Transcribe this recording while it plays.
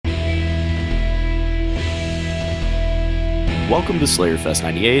Welcome to Slayerfest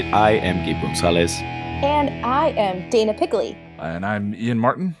 98. I am Gabe Gonzalez. And I am Dana Pickley. And I'm Ian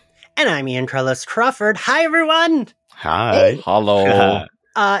Martin. And I'm Ian Trellis Crawford. Hi, everyone. Hi. Hey. Hello.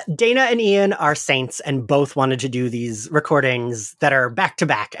 Dana and Ian are saints and both wanted to do these recordings that are back to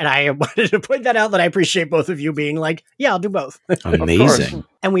back. And I wanted to point that out, that I appreciate both of you being like, yeah, I'll do both. Amazing.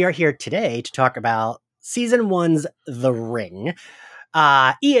 And we are here today to talk about season 1's The Ring.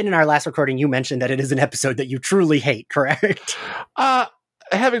 Ian, in our last recording, you mentioned that it is an episode that you truly hate, correct?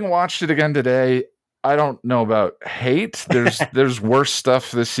 Having watched it again today, I don't know about hate. There's worse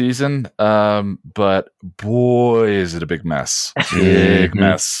stuff this season, but boy, is it a big mess. Big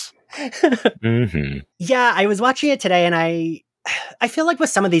mess. Mm-hmm. Yeah, I was watching it today, and I feel like with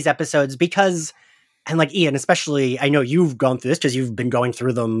some of these episodes, because, and like Ian, especially, I know you've gone through this because you've been going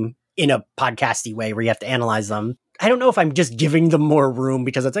through them in a podcasty way where you have to analyze them. I don't know if I'm just giving them more room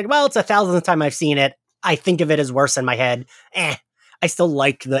because it's like, well, it's 1,000th time I've seen it. I think of it as worse in my head. I still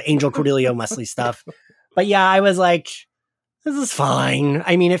like the Angel, Cordelia, Wesley stuff. But yeah, I was like, this is fine.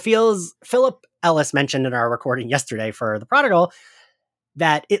 I mean, it feels, Philip Ellis mentioned in our recording yesterday for The Prodigal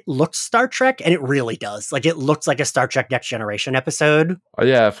that it looks Star Trek, and it really does. Like, it looks like a Star Trek Next Generation episode. Oh,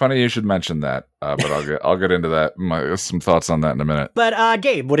 yeah, funny you should mention that, but I'll get into that. Some thoughts on that in a minute. But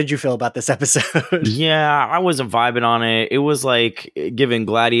Gabe, what did you feel about this episode? Yeah, I wasn't vibing on it. It was like giving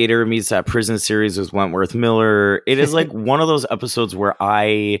Gladiator meets that prison series with Wentworth Miller. It is like one of those episodes where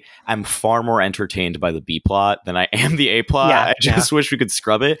I am far more entertained by the B plot than I am the A plot. Yeah, I just wish we could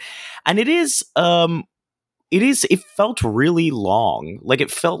scrub it. And it felt really long. Like,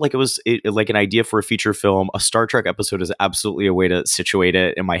 it felt like it was like an idea for a feature film. A Star Trek episode is absolutely a way to situate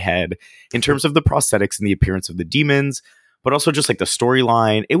it in my head in terms of the prosthetics and the appearance of the demons, but also just like the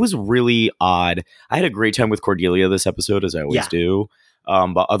storyline. It was really odd. I had a great time with Cordelia this episode, as I always do.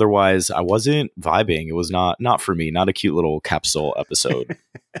 But otherwise, I wasn't vibing. It was not for me. Not a cute little capsule episode.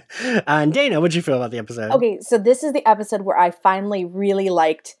 And Dana, what'd you feel about the episode? Okay, so this is the episode where I finally really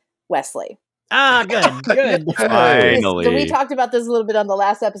liked Wesley. Good. Finally. So we talked about this a little bit on the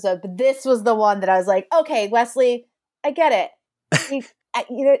last episode, but this was the one that I was like, okay, Wesley, I get it.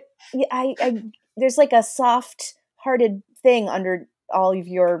 There's like a soft-hearted thing under all of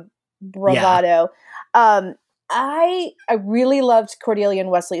your bravado. Yeah. I really loved Cordelia and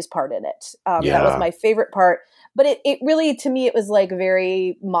Wesley's part in it. That was my favorite part. But it really, to me, it was like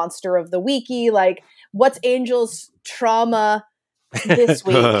very Monster of the Weeky. Like, what's Angel's trauma this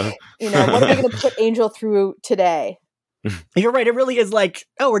week? What are we going to put Angel through today? You're right. It really is like,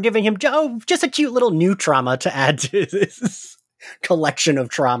 we're giving him just a cute little new trauma to add to this collection of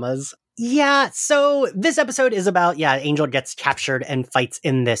traumas. Yeah, so this episode is about, Angel gets captured and fights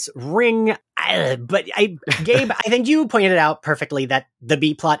in this ring. But Gabe, I think you pointed it out perfectly that the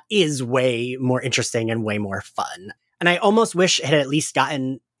B plot is way more interesting and way more fun. And I almost wish it had at least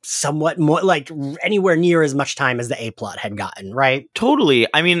gotten somewhat more, like, anywhere near as much time as the A plot had gotten, right? Totally.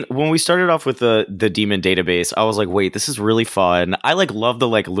 I mean, when we started off with the demon database, I was like, wait, this is really fun. I love the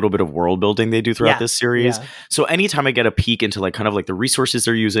little bit of world building they do throughout this series. Yeah. So anytime I get a peek into kind of the resources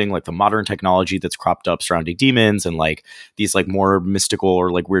they're using, like the modern technology that's cropped up surrounding demons and these more mystical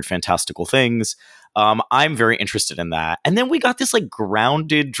or weird fantastical things, I'm very interested in that. And then we got this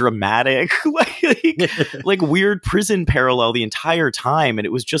grounded, dramatic, weird prison parallel the entire time. And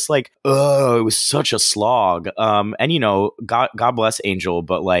it was just it was such a slog. And God bless Angel,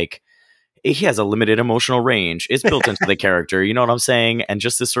 but he has a limited emotional range. It's built into the character. You know what I'm saying? And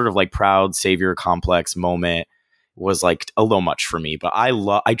just this sort of proud savior complex moment was a little much for me. But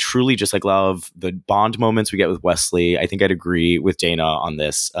I truly just love the bond moments we get with Wesley. I think I'd agree with Dana on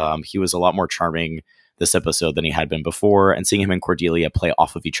this. He was a lot more charming this episode than he had been before, and seeing him and Cordelia play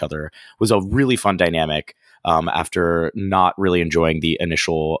off of each other was a really fun dynamic after not really enjoying the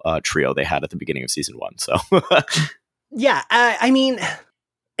initial trio they had at the beginning of season 1. So yeah, I mean,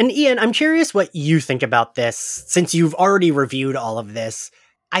 and Ian, I'm curious what you think about this since you've already reviewed all of this.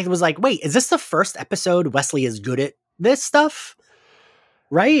 I was like, wait, is this the first episode Wesley is good at this stuff?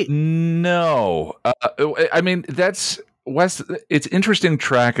 Right? No. I mean, it's interesting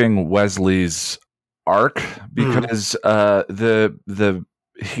tracking Wesley's arc because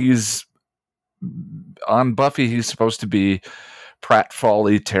he's on Buffy, he's supposed to be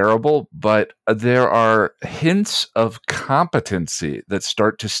pratfally terrible, but there are hints of competency that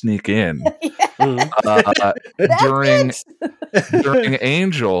start to sneak in during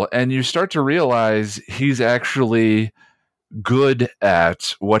Angel, and you start to realize he's actually good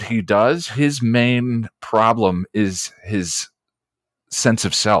at what he does. His main problem is his sense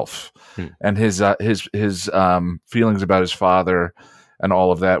of self and his feelings about his father and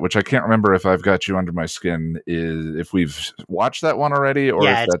all of that, which I can't remember if I've got you under my skin, is if we've watched that one already, or if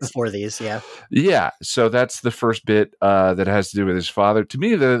it's that's before these. Yeah. So that's the first bit that has to do with his father. To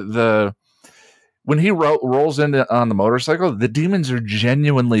me, the when he rolls in on the motorcycle, the demons are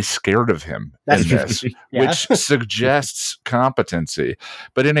genuinely scared of him in this, which suggests competency.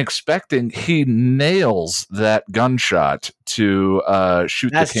 But in expecting, he nails that gunshot to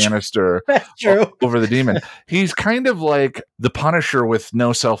shoot the canister over the demon. He's kind of like the Punisher with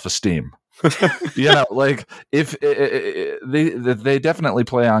no self-esteem. Like if they definitely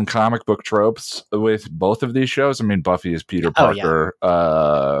play on comic book tropes with both of these shows. I mean, Buffy is Peter Parker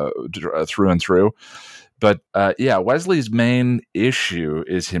through and through, but Wesley's main issue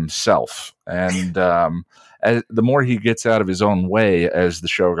is himself, and as the more he gets out of his own way as the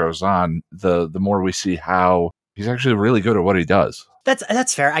show goes on, the more we see how he's actually really good at what he does.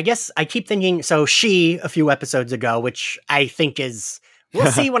 That's fair. I guess I keep thinking. So She, a few episodes ago, which I think is. We'll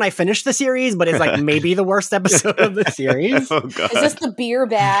see when I finish the series, but it's like maybe the worst episode of the series. Oh, God. Is this the beer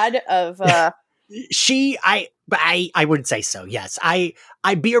bad of She? I would say so. Yes, I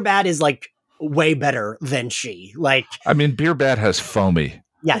Beer Bad is like way better than She. Like, I mean, Beer Bad has foamy.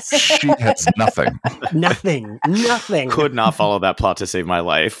 Yes. She has nothing. Nothing. Could not follow that plot to save my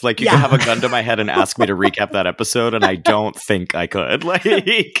life. Like, you could have a gun to my head and ask me to recap that episode, and I don't think I could. Like,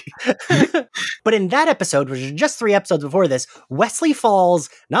 but in that episode, which is just 3 episodes before this, Wesley falls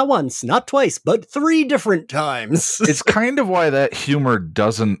not once, not twice, but 3 different times. It's kind of why that humor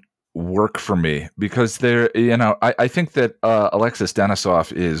doesn't work for me, because I think that Alexis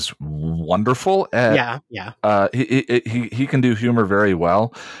Denisof is wonderful at he can do humor very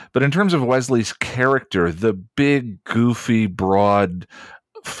well, but in terms of Wesley's character, the big goofy broad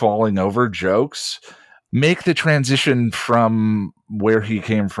falling over jokes make the transition from where he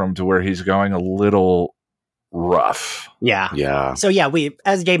came from to where he's going a little rough. So we,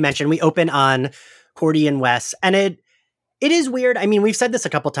 as Gabe mentioned, we open on Cordy and Wes, and it is weird. I mean, we've said this a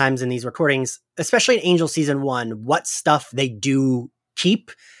couple times in these recordings, especially in Angel Season 1, what stuff they do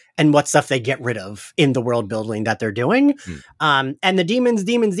keep and what stuff they get rid of in the world building that they're doing. And the Demons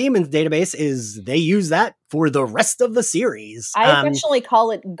database is, they use that for the rest of the series. I affectionately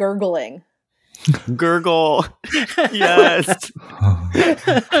call it gurgling. Gurgle. Yes.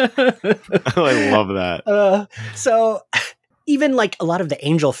 I love that. So even like a lot of the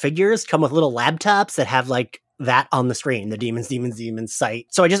Angel figures come with little laptops that have like that on the screen, the demons site.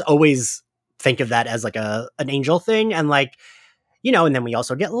 So I just always think of that as like an Angel thing. And like, and then we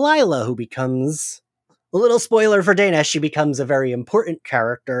also get Lila, who becomes, a little spoiler for Dana, she becomes a very important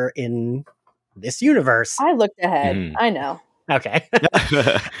character in this universe. I looked ahead. I know. Okay.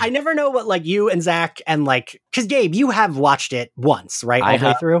 I never know what like you and Zach and like, because Gabe, you have watched it once, right? I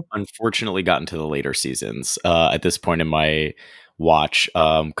have unfortunately gotten to the later seasons at this point in my watch,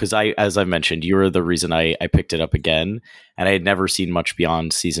 because as I mentioned, you were the reason I picked it up again, and I had never seen much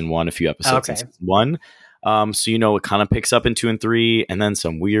beyond season 1, a few episodes in season 1. So it kind of picks up in 2 and 3, and then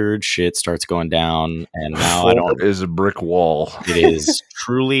some weird shit starts going down, and now I don't. Is a brick wall. It is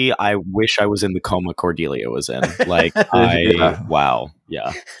truly. I wish I was in the coma Cordelia was in. Like, wow,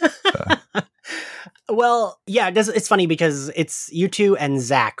 yeah. Well, yeah, it's funny because it's you two and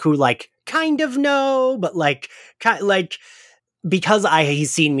Zach who like kind of know, but like because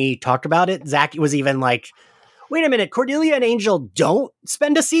he's seen me talk about it. Zach was even like, wait a minute, Cordelia and Angel don't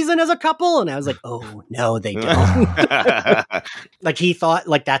spend a season as a couple? And I was like, oh, no, they don't. Like, he thought,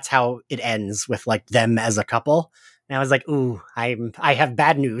 like, that's how it ends with, like, them as a couple. And I was like, ooh, I have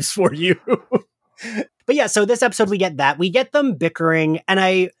bad news for you. But yeah, so this episode, we get that. We get them bickering.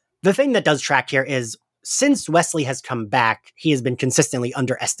 And the thing that does track here is, since Wesley has come back, he has been consistently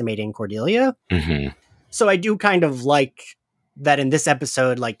underestimating Cordelia. Mm-hmm. So I do kind of like that in this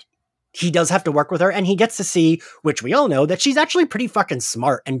episode, like, he does have to work with her, and he gets to see, which we all know, that she's actually pretty fucking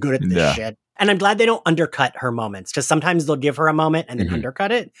smart and good at this shit. And I'm glad they don't undercut her moments, because sometimes they'll give her a moment and then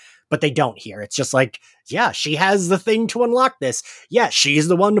undercut it, but they don't here. It's just like, yeah, she has the thing to unlock this. Yeah, she's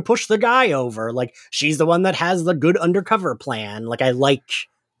the one to push the guy over. Like, she's the one that has the good undercover plan. Like, I like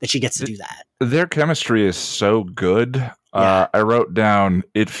that she gets to do that. Their chemistry is so good. I wrote down,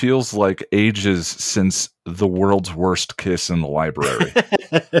 it feels like ages since the world's worst kiss in the library.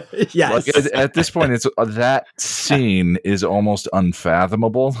 Yes. Like, at this point, it's that scene is almost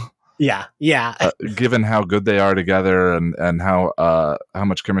unfathomable. Yeah. Given how good they are together and how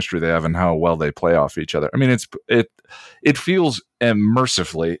much chemistry they have and how well they play off each other. I mean, it feels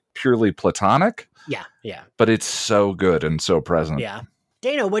immersively purely platonic. Yeah. But it's so good and so present. Yeah.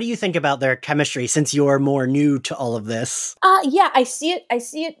 Dana, what do you think about their chemistry since you're more new to all of this? Yeah, I see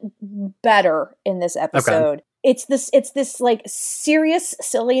it better in this episode. it's this like serious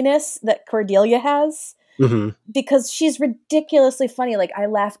silliness that Cordelia has. Mm-hmm. Because she's ridiculously funny. Like, I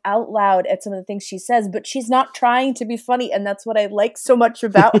laugh out loud at some of the things she says, but she's not trying to be funny, and that's what I like so much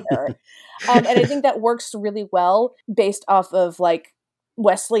about her. And I think that works really well based off of like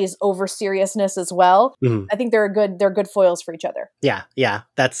Wesley's over seriousness as well. Mm-hmm. I think they're good foils for each other. Yeah,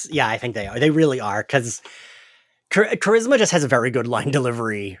 I think they are. They really are, because Charisma just has a very good line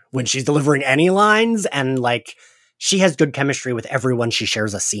delivery when she's delivering any lines, and like she has good chemistry with everyone she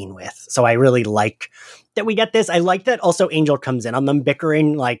shares a scene with. So I really like that we get this. I like that also Angel comes in on them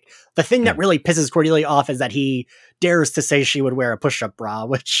bickering. Like, the thing that really pisses Cordelia off is that he dares to say she would wear a push-up bra,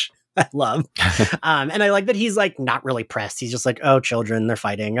 which I love. And I like that he's like not really pressed. He's just like, oh, children, they're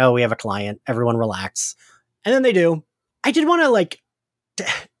fighting. Oh, we have a client. Everyone relax. And then they do. I did want to like,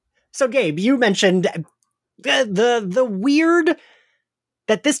 so Gabe, you mentioned the weird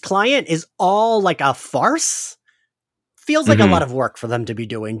that this client is all like a farce. Feels like a lot of work for them to be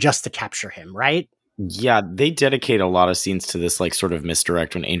doing just to capture him, right? Yeah, they dedicate a lot of scenes to this like sort of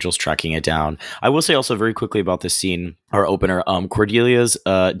misdirect when Angel's tracking it down. I will say also very quickly about this scene, our opener, Cordelia's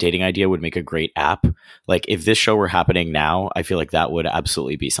dating idea would make a great app. Like, if this show were happening now, I feel like that would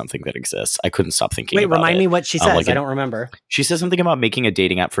absolutely be something that exists. I couldn't stop thinking about it. Wait, remind me what she says. I don't remember. She says something about making a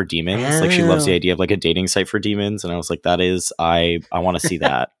dating app for demons. Like, she loves the idea of like a dating site for demons. And I was like, I want to see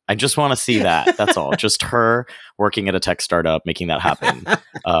that. I just want to see that. That's all. Just her working at a tech startup, making that happen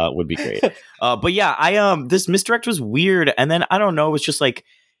would be great. But yeah, this misdirect was weird. And then I don't know, it was just like,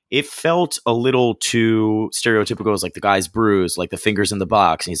 it felt a little too stereotypical. As like the guy's bruised, like the fingers in the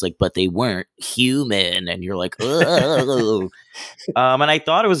box. And he's like, but they weren't human. And you're like, oh. And I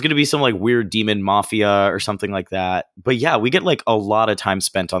thought it was going to be some like weird demon mafia or something like that. But yeah, we get like a lot of time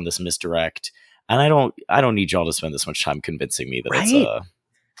spent on this misdirect. And I don't need y'all to spend this much time convincing me that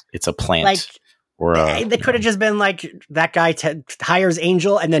it's a plant. Like, or they could have just been like, that guy hires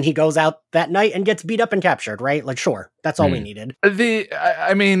Angel and then he goes out that night and gets beat up and captured, right? Like, sure, that's all we needed.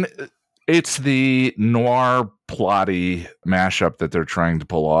 I mean, it's the noir plotty mashup that they're trying to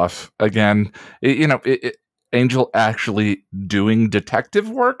pull off. Again, Angel actually doing detective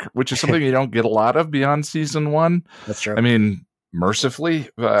work, which is something you don't get a lot of beyond season 1. That's true. I mean, mercifully,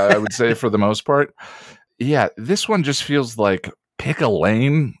 I would say for the most part. Yeah, this one just feels like pick a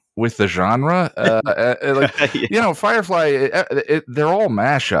lane with the genre. Firefly, they're all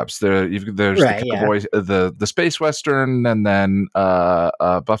mashups. There's right, the space western, and then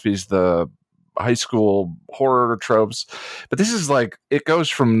Buffy's the high school horror tropes. But this is like, it goes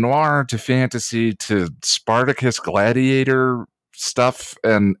from noir to fantasy to Spartacus gladiator stuff.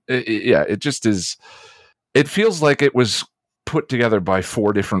 And it just is, it feels like it was put together by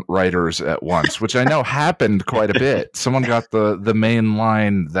 4 different writers at once, which I know happened quite a bit. Someone got the main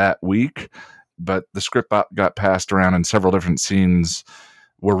line that week, but the script got passed around and several different scenes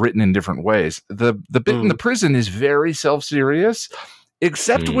were written in different ways. The bit in the prison is very self-serious,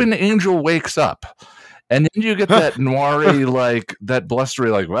 except when Angel wakes up. And then you get that noiry, like, that blustery,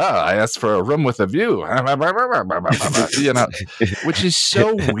 like, wow, I asked for a room with a view, which is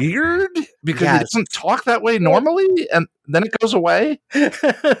so weird because it doesn't talk that way normally, and then it goes away.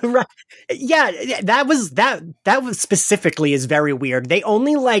 Right. Yeah, that was specifically is very weird. They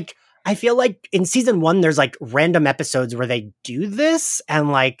only like, I feel like in season 1, there's like random episodes where they do this,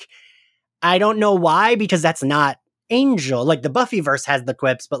 and like, I don't know why, because that's not Angel. Like, the Buffyverse has the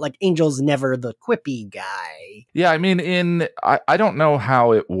quips, but like Angel's never the quippy guy. Yeah, I mean, I don't know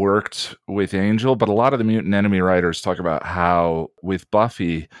how it worked with Angel, but a lot of the Mutant Enemy writers talk about how with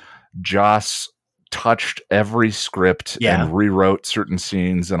Buffy, Joss touched every script and rewrote certain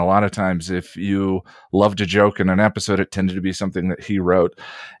scenes. And a lot of times, if you loved a joke in an episode, it tended to be something that he wrote.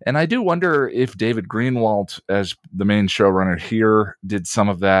 And I do wonder if David Greenwalt, as the main showrunner here, did some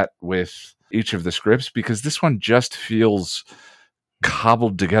of that with each of the scripts, because this one just feels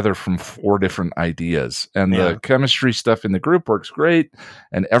cobbled together from 4 different ideas, and the chemistry stuff in the group works great,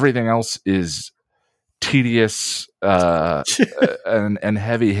 and everything else is tedious and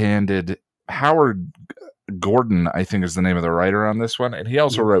heavy-handed. Howard Gordon, I think, is the name of the writer on this one, and he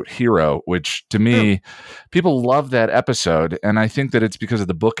also wrote Hero, which to me, people love that episode, and I think that it's because of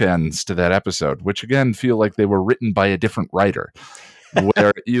the bookends to that episode, which again feel like they were written by a different writer.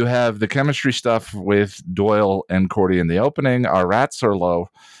 Where you have the chemistry stuff with Doyle and Cordy in the opening, our rats are low,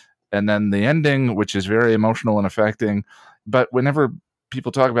 and then the ending, which is very emotional and affecting. But whenever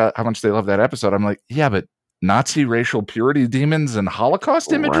people talk about how much they love that episode, I'm like, yeah, but Nazi racial purity demons and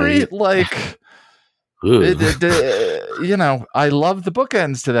Holocaust imagery, like, you know, I love the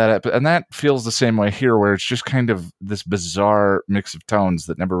bookends to that, and that feels the same way here, where it's just kind of this bizarre mix of tones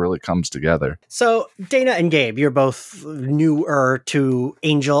that never really comes together. So, Dana and Gabe, you're both newer to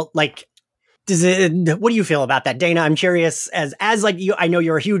Angel. Like, what do you feel about that, Dana? I'm curious, as like you, I know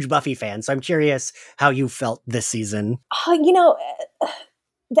you're a huge Buffy fan, so I'm curious how you felt this season. You know,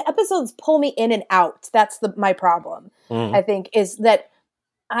 the episodes pull me in and out. That's my problem. I think is that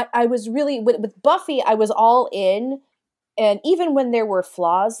I was really with Buffy. I was all in, and even when there were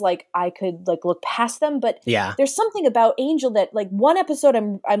flaws, like I could like look past them. But there's something about Angel that like one episode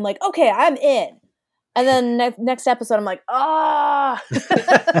I'm like, okay, I'm in, and then next episode I'm like, ah.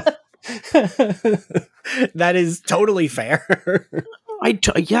 That is totally fair. I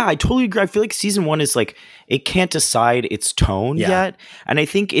totally agree. I feel like season 1 is like, it can't decide its tone yet. And I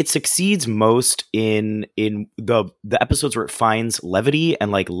think it succeeds most in the episodes where it finds levity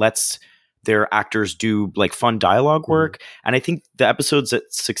and like lets their actors do like fun dialogue work. And I think the episodes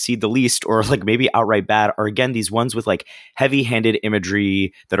that succeed the least, or like maybe outright bad, are again these ones with like heavy-handed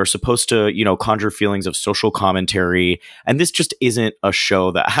imagery that are supposed to, you know, conjure feelings of social commentary. And this just isn't a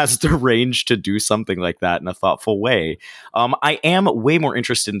show that has the range to do something like that in a thoughtful way. I am way more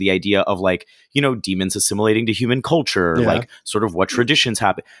interested in the idea of like, you know, demons assimilating to human culture, like sort of what traditions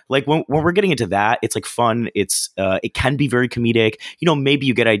happen. Like when we're getting into that, it's like fun. It's it can be very comedic. You know, maybe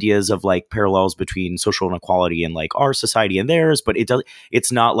you get ideas of like parallels between social inequality and like our society and theirs, but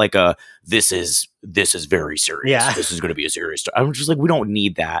it's not like this is very serious. This is going to be a serious story. I'm just like, we don't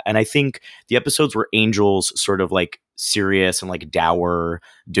need that. And I think the episodes where Angel's sort of like serious and like dour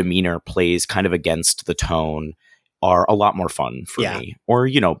demeanor plays kind of against the tone are a lot more fun for me, or,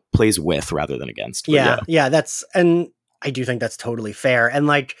 you know, plays with rather than against. But and I do think that's totally fair. And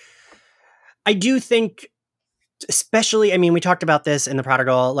like, I do think, especially, I mean, we talked about this in The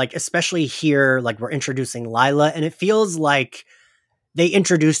Prodigal, like, especially here, like we're introducing Lila, and it feels like they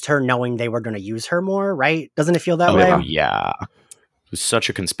introduced her knowing they were going to use her more, right? Doesn't it feel that way? Yeah. It was such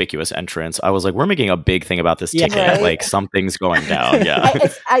a conspicuous entrance. I was like, we're making a big thing about this ticket. Right? Like something's going down. Yeah.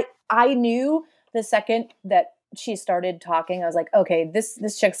 I knew the second that she started talking, I was like, okay, this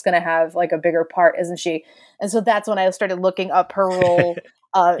chick's going to have like a bigger part, isn't she? And so that's when I started looking up her role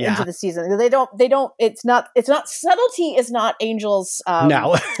into the season. They don't, it's not subtlety is not Angel's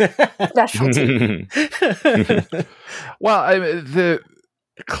specialty. Well,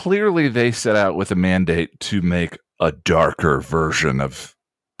 clearly they set out with a mandate to make a darker version of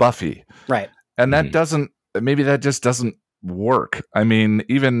Buffy. Right. And that just doesn't work. I mean,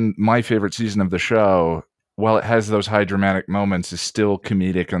 even my favorite season of the show, while it has those high dramatic moments, is still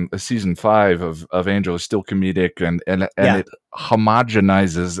comedic, and season 5 of Angel is still comedic, and it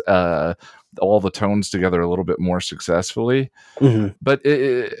homogenizes all the tones together a little bit more successfully. But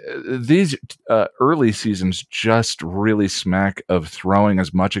these early seasons just really smack of throwing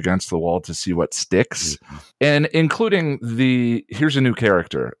as much against the wall to see what sticks, and including here's a new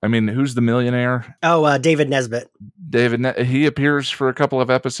character. I mean, who's the millionaire? Oh, David Nesbitt. He appears for a couple of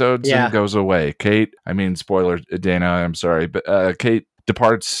episodes and goes away. Kate, I mean, spoiler, Dana, I'm sorry, but Kate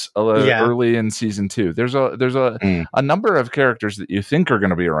departs early in season 2. There's a number of characters that you think are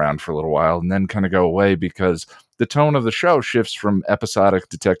going to be around for a little while and then kind of go away because the tone of the show shifts from episodic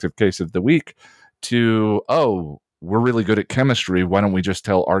detective case of the week to, oh, we're really good at chemistry. Why don't we just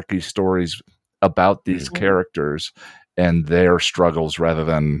tell archy stories about these characters and their struggles rather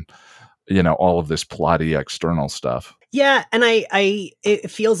than, you know, all of this plotty external stuff. Yeah, and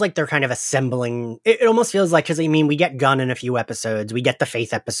it feels like they're kind of assembling. It almost feels like, because I mean, we get Gunn in a few episodes, we get the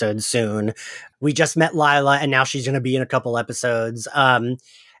Faith episode soon. We just met Lila, and now she's going to be in a couple episodes.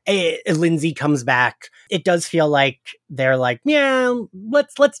 Lindsay comes back. It does feel like they're like, yeah,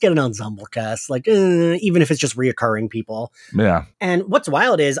 let's get an ensemble cast, like even if it's just reoccurring people. Yeah. And what's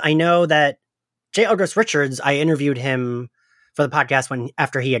wild is I know that J. August Richards, I interviewed him for the podcast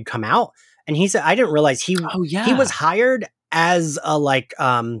after he had come out. And he said, I didn't realize he was hired as a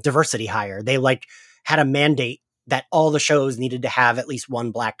diversity hire. They had a mandate that all the shows needed to have at least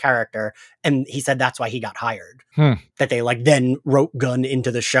one black character. And he said that's why he got hired. That they then wrote Gunn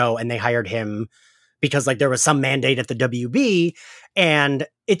into the show and they hired him because there was some mandate at the WB. And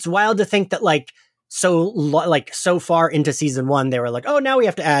it's wild to think that so far into season 1, they were like, oh, now we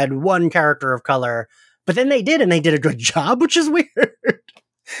have to add one character of color. But then they did, and they did a good job, which is weird.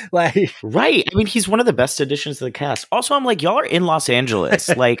 Right. I mean, he's one of the best additions to the cast. Also, I'm like, y'all are in Los Angeles.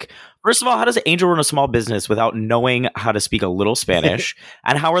 First of all, how does Angel run a small business without knowing how to speak a little Spanish?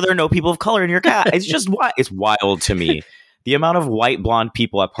 And how are there no people of color in your cast? It's just it's wild to me. The amount of white blonde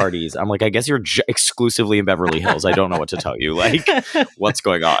people at parties. I'm like, I guess you're exclusively in Beverly Hills. I don't know what to tell you. What's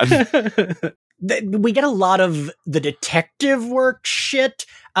going on? we get a lot of the detective work shit.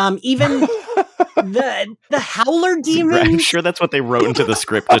 Even the Howler demon. I'm sure that's what they wrote into the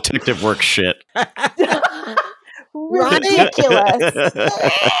script. Detective work shit. Ridiculous.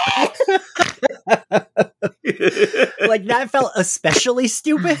 Like that felt especially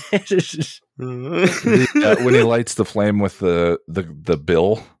stupid. When he lights the flame with the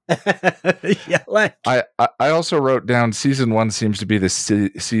bill. Yeah, like, I also wrote down season 1 seems to be the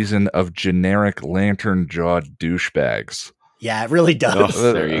season of generic lantern jawed douchebags. yeah, it really does.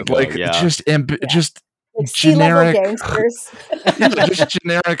 There you go. Like Yeah. just Like generic C-level gangsters. just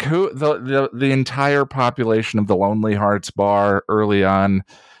generic. Who the entire population of the Lonely Hearts bar early on.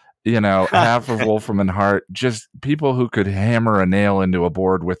 Half of Wolfram and Hart, just people who could hammer a nail into a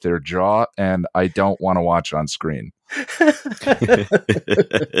board with their jaw, and I don't want to watch on screen.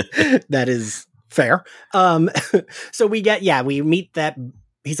 That is fair. So we meet that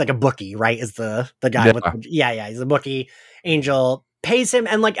he's like a bookie, right? Is the guy Yeah. with he's a bookie. Angel pays him,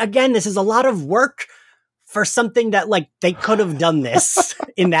 and like again, this is a lot of work for something that like they could have done this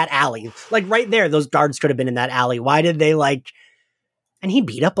in that alley. Like right there, those guards could have been in that alley. Why did they like? And he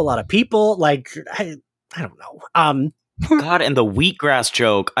beat up a lot of people. Like I don't know. God, and the wheatgrass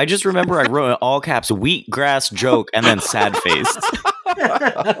joke. I just remember I wrote in all caps wheatgrass joke and then sad face.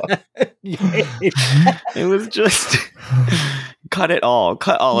 It was just cut all of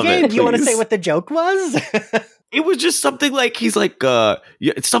Gabe, it. do you want to please. say what the joke was? It was just something like he's like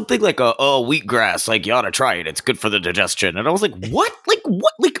it's something like wheatgrass, like you ought to try it, it's good for the digestion. And I was like, what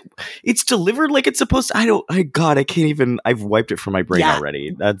it's delivered like it's supposed to. I can't even. I've wiped it from my brain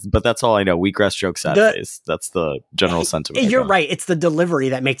already. That's all I know. Wheatgrass joke, sad face. That's the general sentiment. You're right. It's the delivery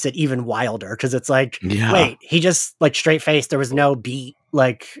that makes it even wilder because it's like, wait, he just like straight face. There was no beat.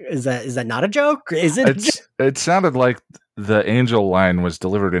 Like, is that not a joke? Is it? It sounded like the Angel line was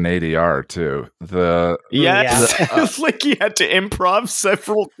delivered in ADR too. It's like he had to improv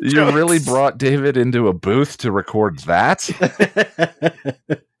several. You jokes. really brought David into a booth to record that?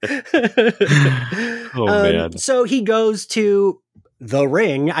 Oh man! So he goes to the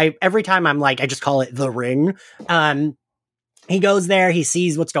ring. Every time I'm like, I just call it the ring. He goes there. He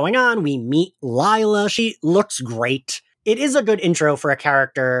sees what's going on. We meet Lila. She looks great. It is a good intro for a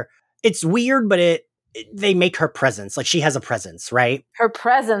character. It's weird, but they make her presence. Like she has a presence, right? Her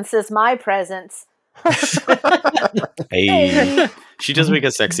presence is my presence. Hey, she does make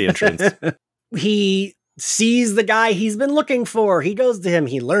a sexy entrance. He sees the guy he's been looking for. He goes to him.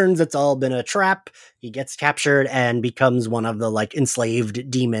 He learns it's all been a trap. He gets captured and becomes one of the like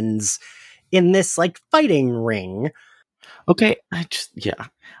enslaved demons in this like fighting ring. Okay,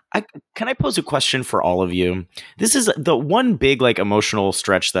 can I pose a question for all of you? This is the one big like emotional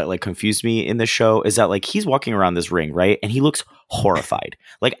stretch that like confused me in the show is that like he's walking around this ring, right? And he looks horrified,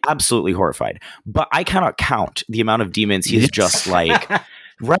 like absolutely horrified. But I cannot count the amount of demons he's just like,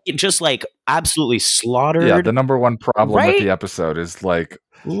 right? Just like absolutely slaughtered. Yeah, the number one problem right? with the episode is like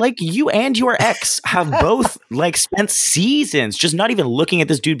you and your ex have both like spent seasons just not even looking at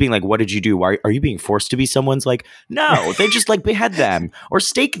this dude being like, what did you do? Why are you being forced to be someone's like, no, they just like behead them or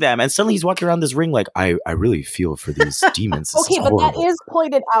stake them. And suddenly he's walking around this ring like, I really feel for these demons. This okay, is but horrible. that is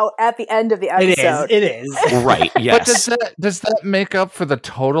pointed out at the end of the episode. It is. Right, yes. But does that make up for the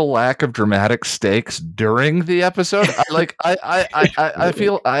total lack of dramatic stakes during the episode? I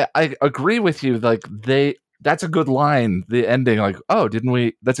feel I agree with you. Like that's a good line. The ending, like, oh, didn't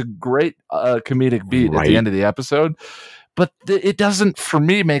we? That's a great comedic beat at the end of the episode. But it doesn't, for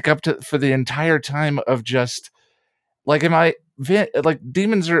me, make up for the entire time of just like,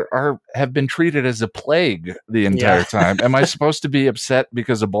 demons have been treated as a plague the entire time. Am I supposed to be upset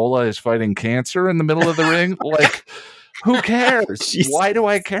because Ebola is fighting cancer in the middle of the ring? Like, who cares? Jeez. Why do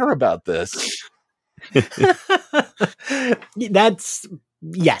I care about this? That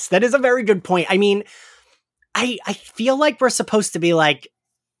is a very good point. I mean, I feel like we're supposed to be like,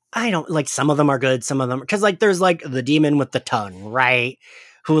 I don't like some of them are good, some of them because like there's like the demon with the tongue, right?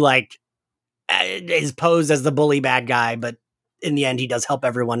 Who like is posed as the bully bad guy, but in the end he does help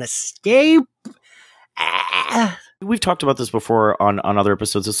everyone escape. We've talked about this before on other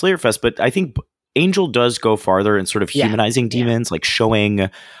episodes of Slayerfest, but I think Angel does go farther in sort of humanizing demons, like showing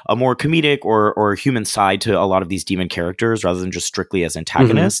a more comedic or human side to a lot of these demon characters rather than just strictly as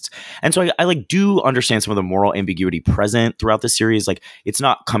antagonists. Mm-hmm. And so I like do understand some of the moral ambiguity present throughout the series. Like it's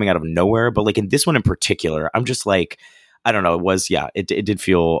not coming out of nowhere, but like in this one in particular, I'm just like, I don't know. It did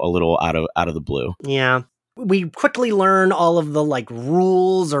feel a little out of the blue. Yeah. We quickly learn all of the like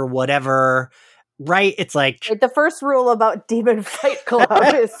rules or whatever Right? It's like the first rule about Demon Fight Club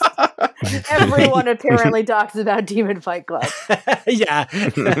is everyone apparently talks about Demon Fight Club. Yeah.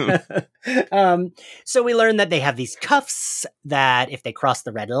 So we learn that they have these cuffs that if they cross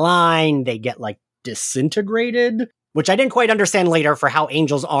the red line, they get like disintegrated, which I didn't quite understand later for how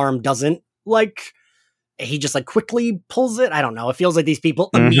Angel's arm doesn't like. He just like quickly pulls it. I don't know. It feels like these people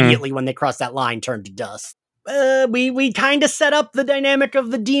immediately when they cross that line turn to dust. We kind of set up the dynamic of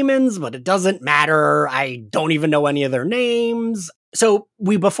the demons, but it doesn't matter. I don't even know any of their names. So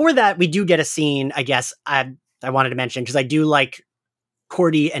before that, we do get a scene, I guess, I wanted to mention, because I do like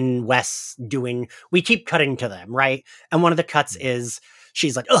Cordy and Wes we keep cutting to them, right? And one of the cuts is,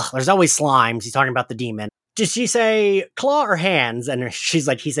 she's like, ugh, there's always slimes. He's talking about the demon. Did she say claw or hands? And she's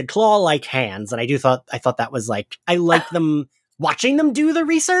like, he said claw like hands. And I thought that was like, I like them watching them do the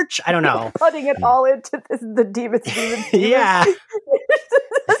research. I don't know. Putting it all into the demons. Yeah.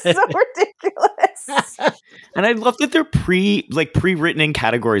 It's so ridiculous. And I love that they're pre-written in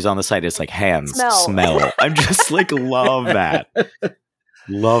categories on the site. It's like hands, smell. I'm just like, love that.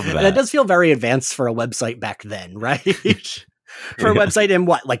 Love that. That does feel very advanced for a website back then, right? For a website in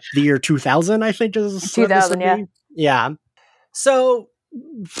what, like the year 2000, I think is 2000, yeah. Yeah. So,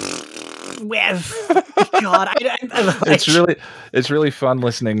 God, it's really fun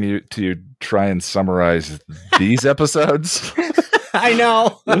listening to you try and summarize these episodes. I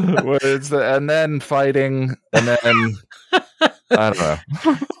know. And then fighting, and then I don't know.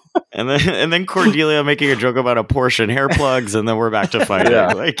 And then Cordelia making a joke about a Porsche and hair plugs, and then we're back to fighting.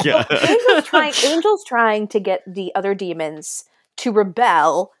 Yeah. Angel's trying to get the other demons to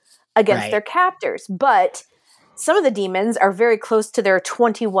rebel against their captors, but some of the demons are very close to their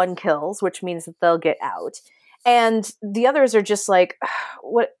 21 kills, which means that they'll get out. And the others are just like,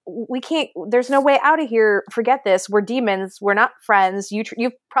 what? We can't. There's no way out of here. Forget this. We're demons. We're not friends.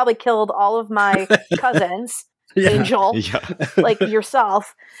 You've probably killed all of my cousins. Angel, like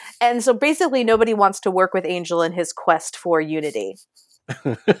yourself. And so basically nobody wants to work with Angel in his quest for unity.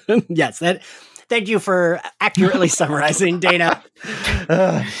 Yes, thank you for accurately summarizing, Dana.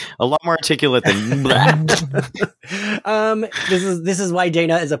 A lot more articulate than that. This is why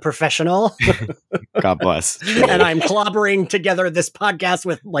Dana is a professional. God bless. And I'm clobbering together this podcast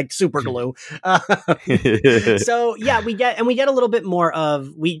with like super glue. So yeah, we get a little bit more of,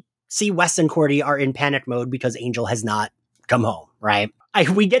 we see Wes and Cordy are in panic mode because Angel has not come home, right?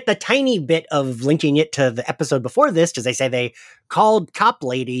 We get the tiny bit of linking it to the episode before this, because they say they called Cop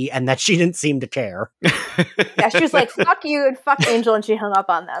Lady and that she didn't seem to care. Yeah, she was like, fuck you and fuck Angel, and she hung up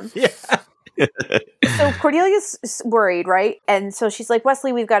on them. Yeah. So Cordelia's worried, right? And so she's like,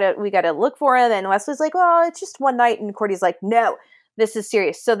 Wesley, we gotta look for him. And Wesley's like, oh, it's just one night. And Cordy's like, no, this is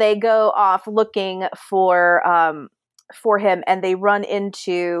serious. So they go off looking for him, and they run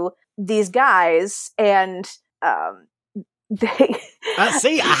into these guys, and they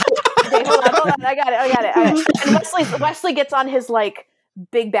see. hold on, I got it. And Wesley gets on his like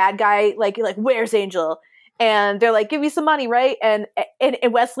big bad guy, like where's Angel? And they're like, give me some money, right? And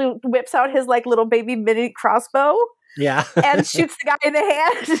Wesley whips out his like little baby mini crossbow, and shoots the guy in the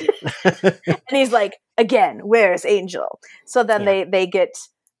hand. And he's like, again, where's Angel? So then they get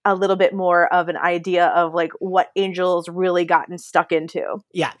a little bit more of an idea of like what Angel's really gotten stuck into.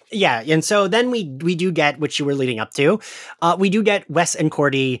 Yeah. And so then we do get, which you were leading up to, we do get Wes and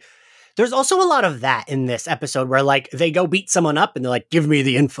Cordy. There's also a lot of that in this episode where like they go beat someone up and they're like, give me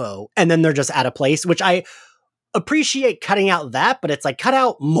the info. And then they're just out of place, which I appreciate cutting out that, but it's like, cut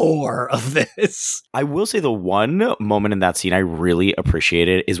out more of this. I will say the one moment in that scene I really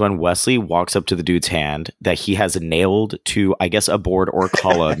appreciated is when Wesley walks up to the dude's hand that he has nailed to, I guess, a board or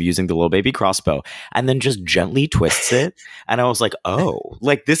column using the little baby crossbow, and then just gently twists it. And I was like, oh,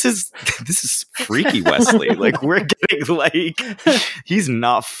 like this is freaky, Wesley. Like we're getting like, he's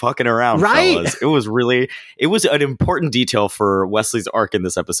not fucking around, right? Fellas. It was an important detail for Wesley's arc in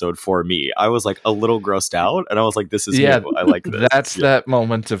this episode for me. I was like a little grossed out, and I was like, this is new. I like this. That's that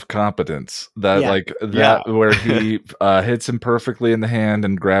moment of competence where he hits him perfectly in the hand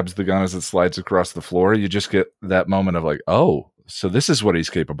and grabs the gun as it slides across the floor. You just get that moment of like, oh, so this is what he's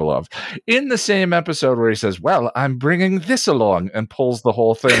capable of. In the same episode where he says, well, I'm bringing this along, and pulls the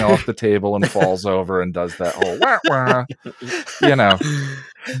whole thing off the table and falls over and does that whole wah, wah, you know.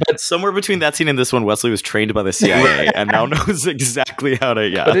 But somewhere between that scene and this one, Wesley was trained by the CIA and now knows exactly how to,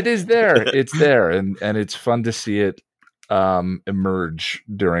 But it is there. It's there. And it's fun to see it emerge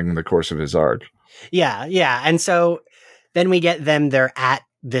during the course of his arc. Yeah. And so then we get them, they're at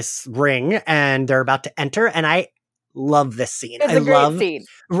this ring and they're about to enter, and I love this scene. It's a great scene.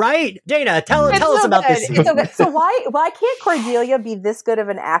 Right? Dana, tell us about this scene. It's so good. So why can't Cordelia be this good of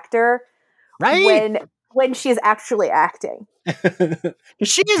an actor when she's actually acting.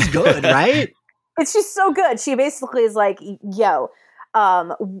 She is good, right? And she's so good. She basically is like, yo,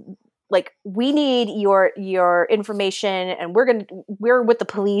 like, we need your information, and we're with the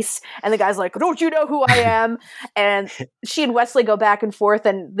police. And the guy's like, don't you know who I am? And she and Wesley go back and forth,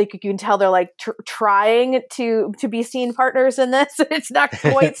 and you can tell they're like trying to be scene partners in this. It's not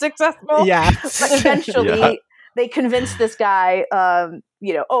quite successful. Yeah. But eventually they convince this guy, oh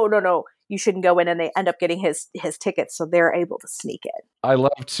no, you shouldn't go in, and they end up getting his tickets, so they're able to sneak in. I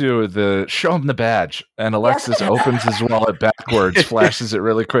love to show him the badge, and Alexis opens his wallet backwards, flashes it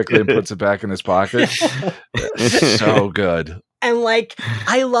really quickly, and puts it back in his pocket. So good. And like,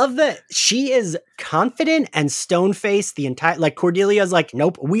 I love that she is confident and stone-faced the entire, like, Cordelia's like,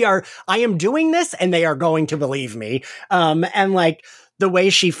 nope, I am doing this, and they are going to believe me. And like, the way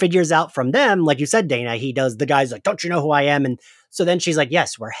she figures out from them, like you said, Dana, the guy's like, don't you know who I am? And so then she's like,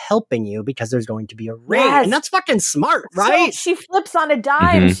 yes, we're helping you because there's going to be a raid. Yes. And that's fucking smart, right? So she flips on a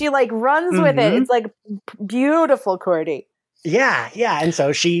dime. Mm-hmm. She like runs with it. It's like beautiful, Cordy. Yeah. And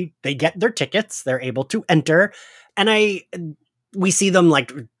so they get their tickets. They're able to enter. And we see them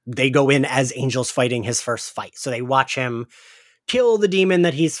like, they go in as Angel's fighting his first fight. So they watch him kill the demon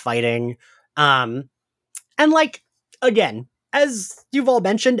that he's fighting. And like, again, as you've all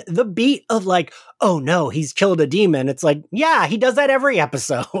mentioned, the beat of like, oh no, he's killed a demon. It's like, yeah, he does that every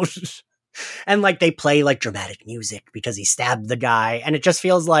episode. And like, they play like dramatic music because he stabbed the guy. And it just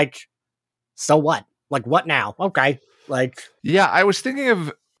feels like, so what? Like, what now? Okay. Like, yeah, I was thinking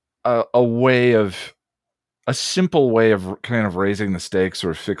of a simple way of kind of raising the stakes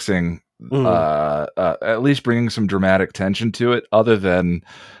or fixing, at least bringing some dramatic tension to it, other than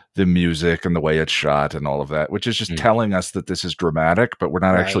the music and the way it's shot and all of that, which is just telling us that this is dramatic, but we're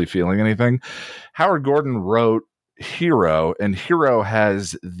not actually feeling anything. Howard Gordon wrote Hero, and Hero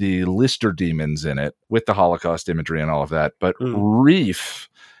has the Lister demons in it with the Holocaust imagery and all of that. But Reef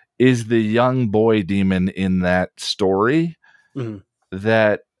is the young boy demon in that story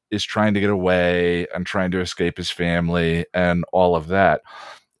that is trying to get away and trying to escape his family and all of that.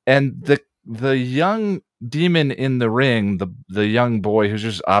 And the young demon in the ring, the young boy who's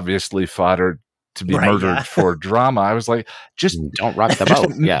just obviously fodder to be murdered for drama. I was like, just don't rock the boat.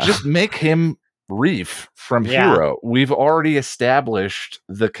 Just make him Reef from Hero. We've already established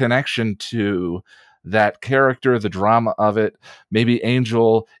the connection to that character, the drama of it. Maybe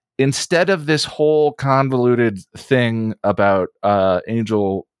Angel, instead of this whole convoluted thing about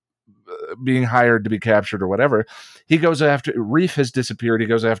Angel being hired to be captured or whatever, he goes after Reef has disappeared. He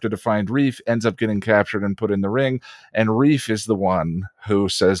goes after to find Reef, ends up getting captured and put in the ring. And Reef is the one who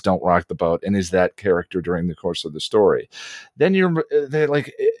says, don't rock the boat, and is that character during the course of the story. Then they're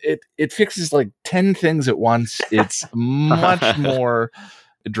like, it fixes like 10 things at once. It's much more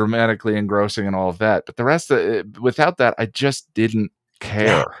dramatically engrossing and all of that. But the rest of it, without that, I just didn't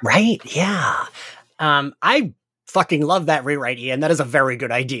care. Yeah. I fucking love that rewrite, Ian. That is a very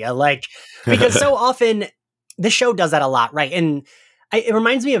good idea. Like, because so often the show does that a lot, right? And it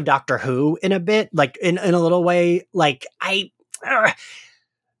reminds me of Doctor Who in a bit, like in a little way. Like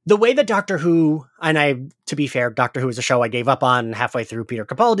the way that Doctor Who, and to be fair, Doctor Who is a show I gave up on halfway through Peter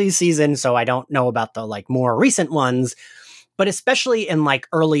Capaldi's season, so I don't know about the like more recent ones. But especially in like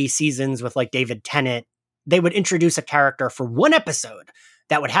early seasons with like David Tennant, they would introduce a character for one episode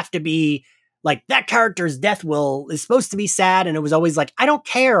that would have to be like, that character's death is supposed to be sad. And it was always like, I don't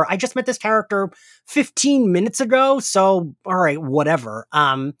care. I just met this character 15 minutes ago. So, all right, whatever.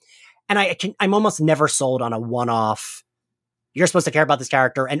 And I'm almost never sold on a one-off. You're supposed to care about this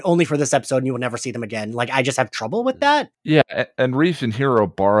character and only for this episode, and you will never see them again. Like, I just have trouble with that. Yeah. And Reef in Hero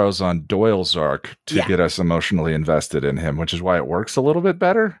borrows on Doyle's arc to get us emotionally invested in him, which is why it works a little bit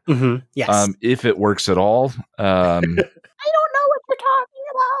better. Mm-hmm. Yes. If it works at all. I don't know what you're talking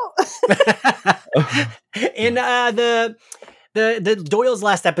about. In the Doyle's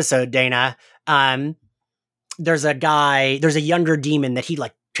last episode, Dana, there's a younger demon that he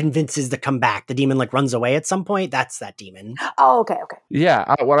like convinces to come back. The demon like runs away at some point. That's that demon. Oh, okay.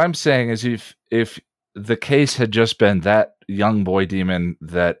 Yeah, what I'm saying is if the case had just been that young boy demon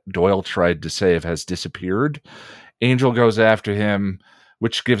that Doyle tried to save has disappeared, Angel goes after him,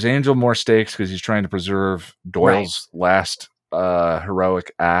 which gives Angel more stakes because he's trying to preserve Doyle's last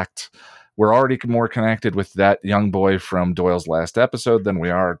heroic act. We're already more connected with that young boy from Doyle's last episode than we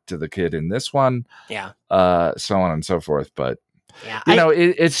are to the kid in this one. Yeah. So on and so forth. But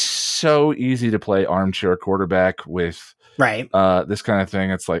it's so easy to play armchair quarterback with this kind of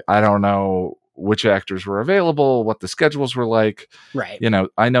thing. It's like, I don't know which actors were available, what the schedules were like. Right.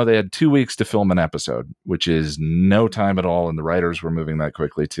 I know they had 2 weeks to film an episode, which is no time at all. And the writers were moving that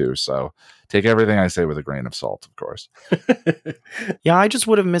quickly too. So take everything I say with a grain of salt, of course. Yeah, I just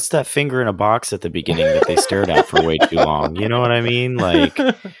would have missed that finger in a box at the beginning that they stared at for way too long. You know what I mean? Like,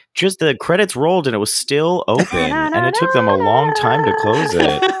 just the credits rolled and it was still open, and it took them a long time to close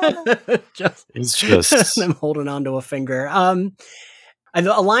it. It's just I'm holding on to a finger.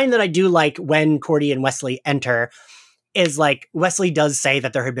 A line that I do like when Cordy and Wesley enter is like, Wesley does say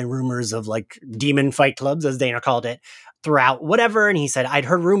that there had been rumors of like demon fight clubs, as Dana called it, throughout whatever. And he said, I'd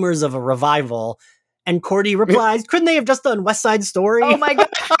heard rumors of a revival. And Cordy replies, couldn't they have just done West Side Story? Oh my God.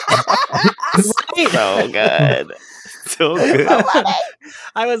 so good. So good.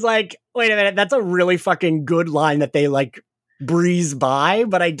 I was like, wait a minute, that's a really fucking good line that they like breeze by,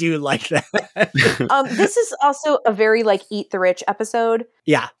 but I do like that. This is also a very like Eat the Rich episode.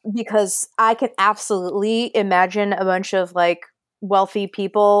 Yeah. Because I can absolutely imagine a bunch of like wealthy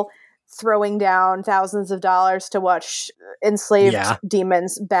people throwing down thousands of dollars to watch enslaved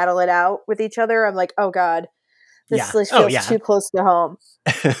demons battle it out with each other. I'm like, oh God, this feels too close to home.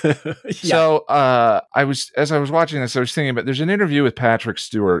 So as I was watching this, I was thinking about, there's an interview with Patrick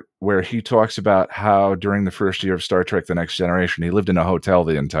Stewart where he talks about how during the first year of Star Trek The Next Generation, he lived in a hotel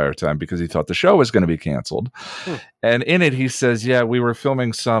the entire time because he thought the show was going to be canceled. And in it, he says, yeah, we were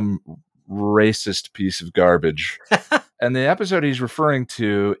filming some racist piece of garbage. And the episode he's referring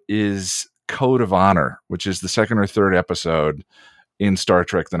to is Code of Honor, which is the second or third episode in Star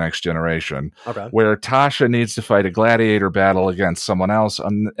Trek The Next Generation, where Tasha needs to fight a gladiator battle against someone else,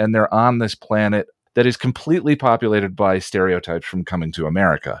 and they're on this planet that is completely populated by stereotypes from Coming to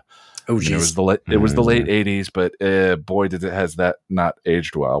America. Oh, geez. It was the late 80s, but boy, has that not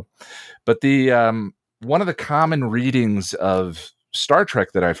aged well. But the one of the common readings of Star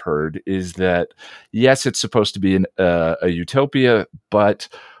Trek that I've heard is that, yes, it's supposed to be a utopia, but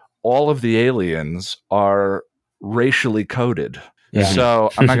all of the aliens are racially coded. Yeah. So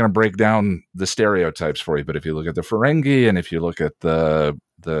I'm not going to break down the stereotypes for you, but if you look at the Ferengi and if you look at the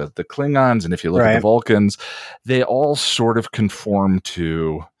Klingons and if you look at the Vulcans, they all sort of conform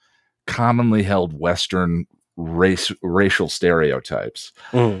to commonly held Western racial stereotypes.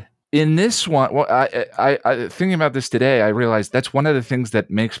 In this one, well, I thinking about this today, I realized that's one of the things that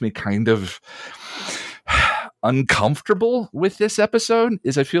makes me kind of uncomfortable with this episode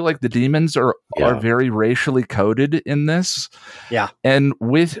is I feel like the demons are very racially coded in this. Yeah. And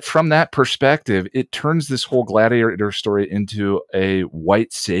from that perspective, it turns this whole gladiator story into a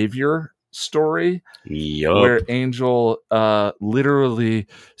white savior story where Angel literally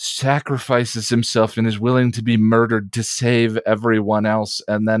sacrifices himself and is willing to be murdered to save everyone else,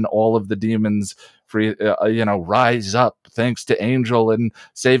 and then all of the demons rise up thanks to Angel and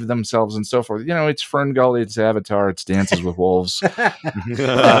save themselves and so forth. It's Fern Gully, it's Avatar, it's Dances with Wolves.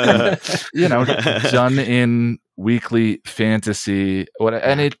 Done in weekly fantasy,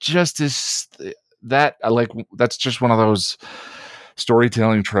 and it just is that that's just one of those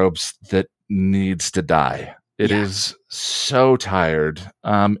storytelling tropes that needs to die. It is so tired.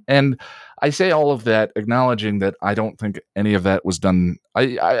 And I say all of that acknowledging that I don't think any of that was done.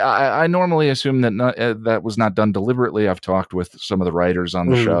 I normally assume that that was not done deliberately. I've talked with some of the writers on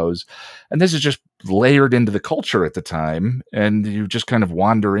the shows, and this is just layered into the culture at the time, and you just kind of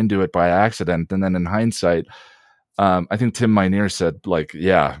wander into it by accident. And then in hindsight, I think Tim Minear said,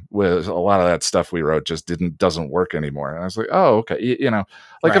 with a lot of that stuff we wrote just doesn't work anymore. And I was like, oh, okay.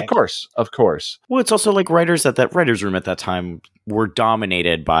 Of course. Well, it's also like writers at that writer's room at that time were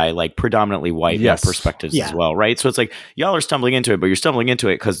dominated by like predominantly white male perspectives as well, right? So it's like, y'all are stumbling into it, but you're stumbling into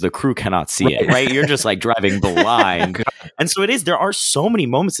it because the crew cannot see it, right? You're just like driving blind. And so there are so many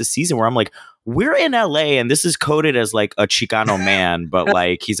moments this season where I'm like, we're in LA and this is coded as like a Chicano man, but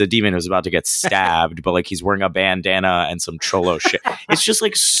like he's a demon who's about to get stabbed, but like he's wearing a bandana and some cholo shit. It's just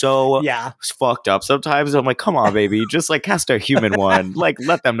like so fucked up sometimes. I'm like, come on, baby, just like cast a human one. Like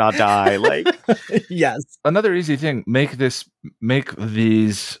let them not die. Like yes. Another easy thing, make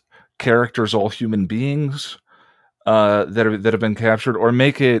these characters all human beings that have been captured, or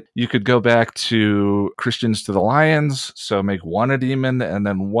make it, you could go back to Christians to the Lions, so make one a demon and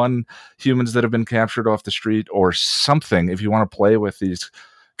then one humans that have been captured off the street or something, if you want to play with these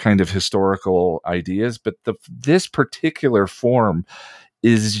kind of historical ideas. But this particular form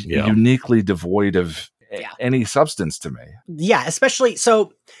is uniquely devoid of any substance to me. Yeah, especially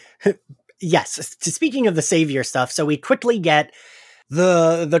so. Yes, speaking of the savior stuff, so we quickly get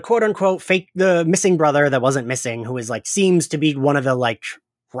the quote unquote fake, the missing brother that wasn't missing, who is like seems to be one of the like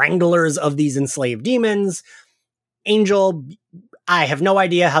wranglers of these enslaved demons. Angel, I have no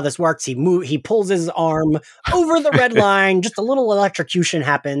idea how this works. He pulls his arm over the red line. Just a little electrocution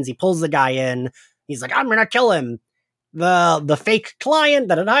happens. He pulls the guy in. He's like, I'm going to kill him. The fake client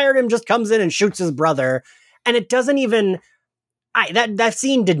that had hired him just comes in and shoots his brother. And it doesn't even... that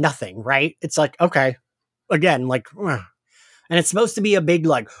scene did nothing, right? It's like, okay, again, like... And it's supposed to be a big,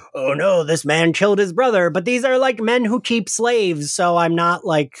 like, oh no, this man killed his brother. But these are like men who keep slaves. So I'm not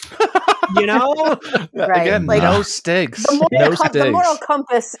like... You know, right? Again, like, no stakes. The moral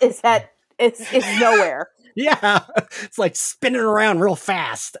compass is nowhere. Yeah, it's like spinning around real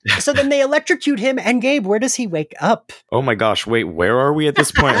fast. So then they electrocute him, and Gabe, where does he wake up? Oh my gosh, wait, where are we at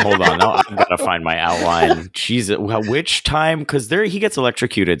this point? Hold on, now I've got to find my outline. Jesus, which time? Because he gets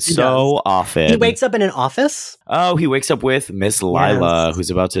electrocuted so often. He wakes up in an office? Oh, he wakes up with Miss Lila, who's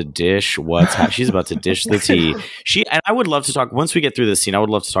about to dish she's about to dish the tea. And I would love to talk, once we get through this scene, I would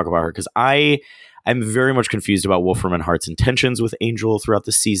love to talk about her, because I'm very much confused about Wolfram and Hart's intentions with Angel throughout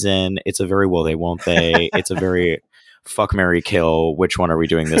the season. It's a very will they, won't they. It's a very fuck, marry, kill. Which one are we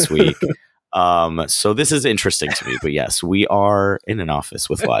doing this week? So this is interesting to me. But yes, we are in an office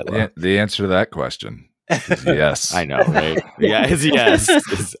with Lila. The answer to that question is yes. I know, right? Yeah, it's yes.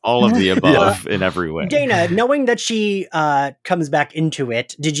 It's all of the above in every way. Dana, knowing that she comes back into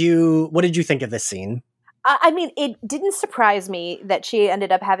it, what did you think of this scene? I mean, it didn't surprise me that she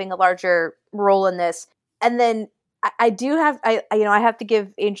ended up having a larger role in this. And then I have to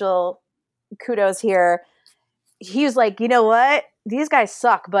give Angel kudos here. He was like, you know what? These guys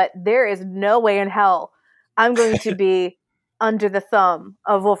suck, but there is no way in hell I'm going to be under the thumb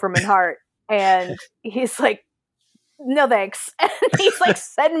of Wolfram and Hart. And he's like, no thanks. And he's like,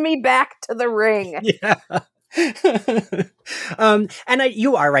 send me back to the ring. Yeah.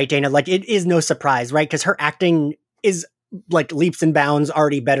 You are right, Dana. Like, it is no surprise, right? Because her acting is like leaps and bounds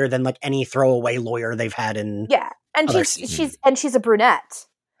already better than like any throwaway lawyer they've had in. Yeah, and she's a brunette,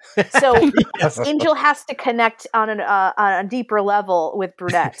 so Angel has to connect on a deeper level with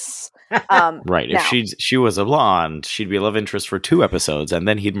brunettes. Right. If she was a blonde, she'd be a love interest for 2 episodes, and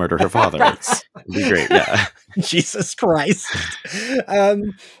then he'd murder her father. It'd be great. Yeah. Jesus Christ.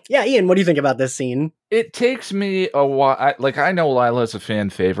 Yeah, Ian, what do you think about this scene? It takes me a while. I know Lila's a fan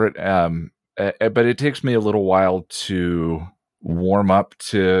favorite, but it takes me a little while to warm up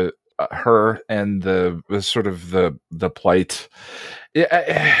to her and the sort of the plight.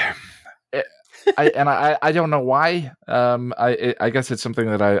 I don't know why. I guess it's something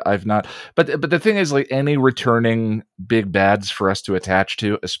that I've not. But the thing is, like, any returning big bads for us to attach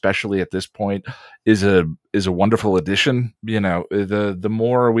to, especially at this point, is a wonderful addition. You know, the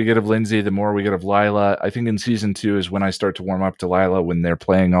more we get of Lindsay, the more we get of Lila. I think in season 2 is when I start to warm up to Lila, when they're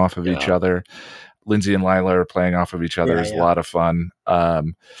playing off of each other. Lindsay and Lila are playing off of each other. It's a lot of fun.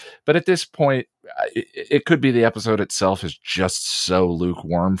 But at this point, it could be the episode itself is just so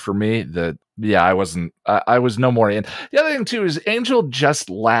lukewarm for me that, I was no more in. The other thing too is Angel just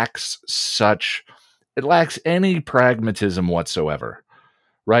lacks any pragmatism whatsoever,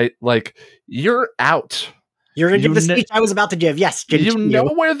 right? Like, you're out. You're going to give the speech I was about to give. Yes. You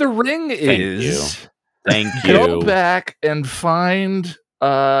know where the ring is. Thank you. Go back and find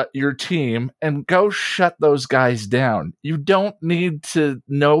your team and go shut those guys down. You don't need to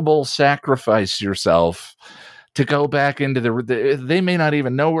noble sacrifice yourself to go back into they may not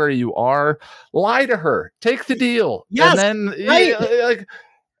even know where you are. Lie to her, take the deal. Yes, and then right.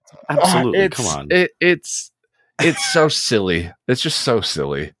 Absolutely. Come on. It's so silly. It's just so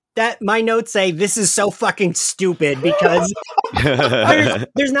silly. That my notes say this is so fucking stupid because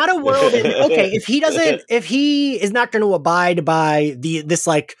there's not a world if he is not going to abide by this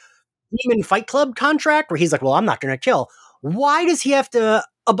like Demon Fight Club contract where he's like, well, I'm not going to kill. Why does he have to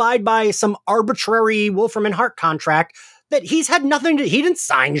abide by some arbitrary Wolfram and Hart contract that he's had nothing to? He didn't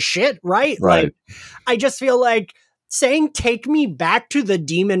sign shit, right? Like, I just feel like saying take me back to the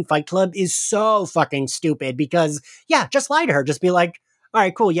Demon Fight Club is so fucking stupid because just lie to her. Just be like, all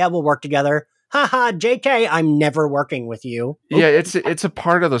right, cool. Yeah, we'll work together. Haha, JK, I'm never working with you. Yeah, it's a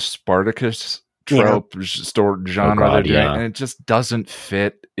part of the Spartacus trope genre they're doing, and it just doesn't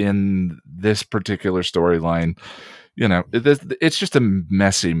fit in this particular storyline. You know, it's just a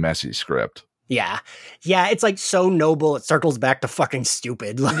messy, messy script. Yeah. It's like so noble, it circles back to fucking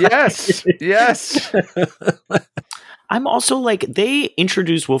stupid. Yes. I'm also like, they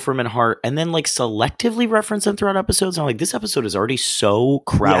introduce Wolfram and Hart and then like selectively reference them throughout episodes. I'm like, this episode is already so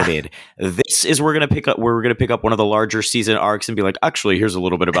crowded. Yeah. This is we're gonna pick up one of the larger season arcs and be like, actually, here's a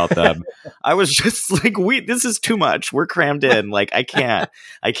little bit about them. I was just like, this is too much. We're crammed in. Like, I can't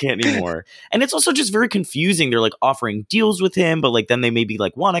anymore. And it's also just very confusing. They're like offering deals with him, but like then they maybe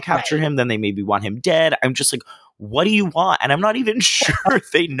like want to capture him, then they maybe want him dead. I'm just like, what do you want? And I'm not even sure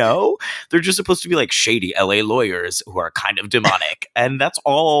they know. They're just supposed to be like shady LA lawyers who are kind of demonic. And that's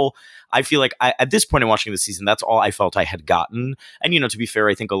all I feel like at this point in watching the season, that's all I felt I had gotten. And, to be fair,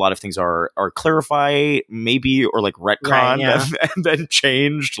 I think a lot of things are clarified, maybe, or like retconned and then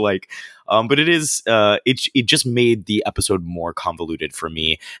changed. But it is, it just made the episode more convoluted for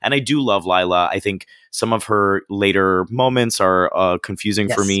me. And I do love Lila. I think some of her later moments are confusing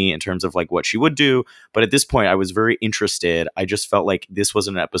for me in terms of like what she would do. But at this point, I was very interested. I just felt like this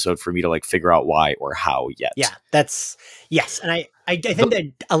wasn't an episode for me to like figure out why or how yet. Yeah, yes. And I think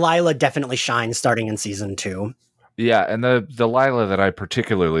that Lila definitely shines starting in season 2. Yeah, and the Lila that I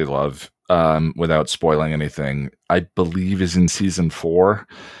particularly love, without spoiling anything, I believe is in season 4.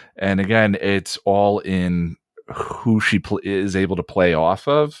 And again, it's all in who she is able to play off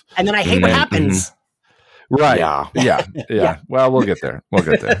of. And then I hate what happens. Mm-hmm. Right. Yeah. Well, we'll get there.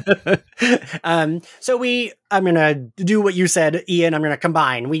 So I'm going to do what you said, Ian. I'm going to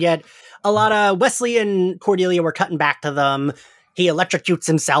combine. We get a lot of Wesley and Cordelia. We're cutting back to them. He electrocutes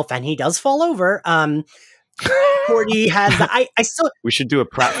himself and he does fall over. Cordy has I still. We should do a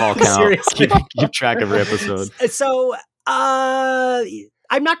pratfall count. keep track of every episode. So,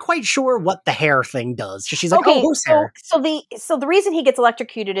 I'm not quite sure what the hair thing does. She's like, horse hair. So the reason he gets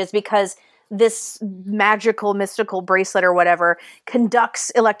electrocuted is because this magical, mystical bracelet or whatever conducts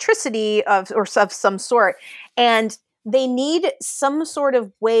electricity of some sort, and they need some sort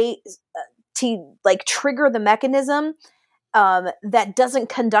of way to like trigger the mechanism that doesn't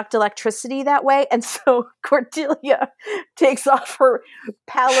conduct electricity that way. And so Cordelia takes off her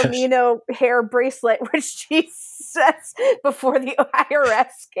Palomino hair bracelet, which she says before the IRS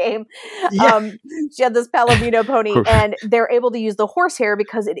came. She had this Palomino pony, and they're able to use the horsehair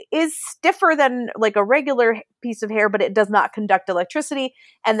because it is stiffer than like a regular piece of hair, but it does not conduct electricity.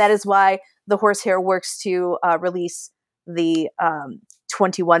 And that is why the horsehair works to release the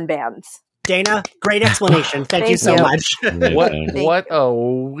 21 bands. Dana, great explanation. Thank you so much. What a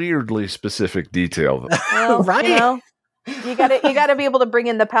weirdly specific detail. Well, right. You gotta be able to bring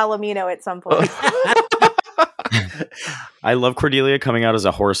in the Palomino at some point. I love Cordelia coming out as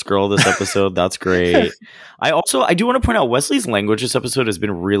a horse girl this episode. That's great. I do want to point out Wesley's language this episode has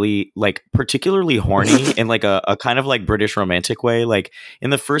been really like particularly horny in like a kind of like British romantic way. Like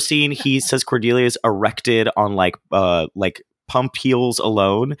in the first scene, he says Cordelia is erected on like pump heels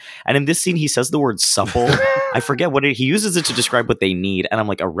alone, and in this scene he says the word supple. I forget what he uses it to describe what they need, and I'm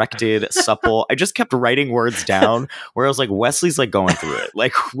like erected, supple. I just kept writing words down where I was like, Wesley's like going through it.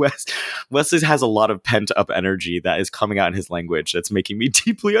 Like Wesley has a lot of pent up energy that is coming out in his language that's making me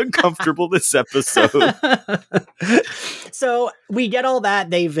deeply uncomfortable this episode. So we get all that.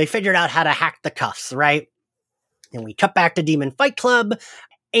 They figured out how to hack the cuffs, right? And we cut back to Demon Fight Club.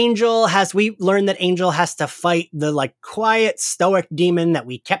 We learned that Angel has to fight the like quiet, stoic demon that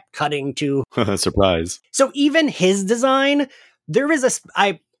we kept cutting to. Surprise. So even his design, there is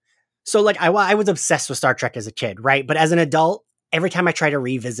I was obsessed with Star Trek as a kid, right? But as an adult, every time I try to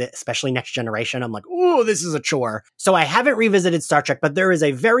revisit, especially Next Generation, I'm like, ooh, this is a chore. So I haven't revisited Star Trek, but there is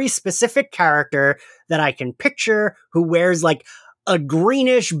a very specific character that I can picture who wears like a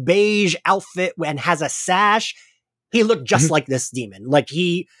greenish beige outfit and has a sash. He looked just like this demon. But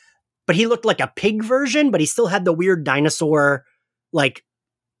he looked like a pig version, but he still had the weird dinosaur, like,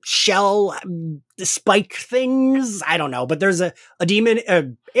 shell spike things. I don't know. But there's a demon,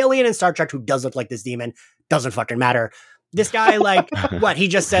 alien in Star Trek who does look like this demon. Doesn't fucking matter. This guy, like, what? He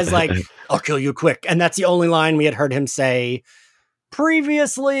just says, like, I'll kill you quick. And that's the only line we had heard him say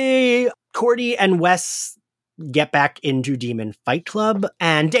previously. Cordy and Wes get back into Demon Fight Club.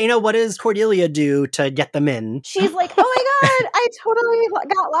 And Dana, what does Cordelia do to get them in? She's like, oh my God, I totally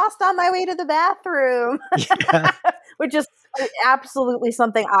got lost on my way to the bathroom. Yeah. Which is absolutely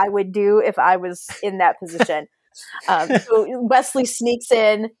something I would do if I was in that position. So Wesley sneaks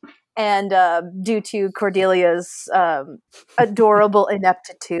in, and due to Cordelia's adorable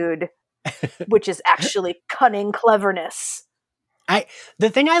ineptitude, which is actually cunning cleverness, the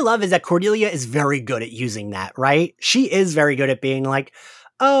thing I love is that Cordelia is very good at using that, right? She is very good at being like,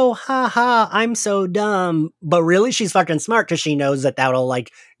 oh, haha, I'm so dumb. But really, she's fucking smart because she knows that that'll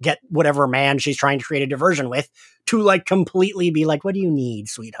like get whatever man she's trying to create a diversion with to like completely be like, what do you need,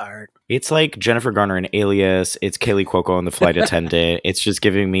 sweetheart? It's like Jennifer Garner in Alias. It's Kaylee Cuoco in The Flight Attendant. It's just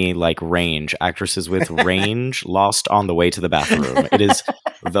giving me like range. Actresses with range lost on the way to the bathroom. It is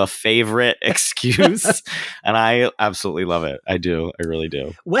the favorite excuse. And I absolutely love it. I do. I really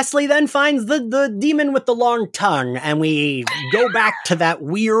do. Wesley then finds the demon with the long tongue. And we go back to that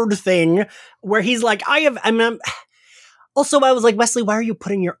weird thing where he's like, also, I was like, Wesley, why are you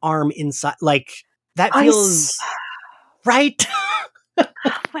putting your arm inside? Like, that feels right.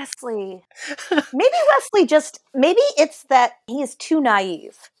 Wesley. Maybe maybe it's that he is too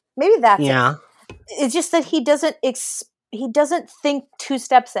naive. Maybe that's it. It's just that he doesn't think 2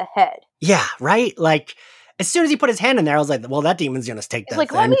 steps ahead. Yeah, right? Like, as soon as he put his hand in there, I was like, well, that demon's going to take that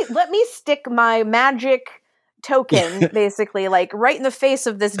like, let me stick my magic token, basically, like, right in the face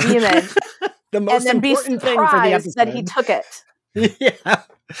of this demon. The most important thing for the episode. That he took it. Yeah.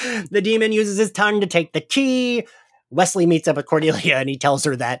 The demon uses his tongue to take the key. Wesley meets up with Cordelia and he tells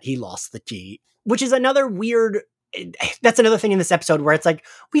her that he lost the key, which is another weird, that's another thing in this episode where it's like,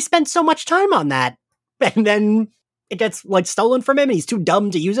 we spent so much time on that. And then it gets like stolen from him and he's too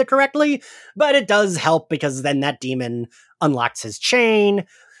dumb to use it correctly. But it does help because then that demon unlocks his chain.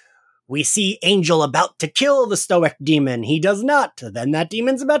 We see Angel about to kill the stoic demon. He does not. Then that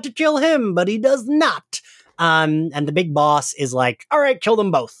demon's about to kill him, but he does not. And the big boss is like, all right, kill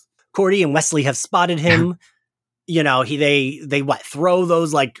them both. Cordy and Wesley have spotted him. You know, they throw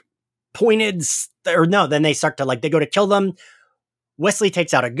those like pointed, then they start to like, they go to kill them. Wesley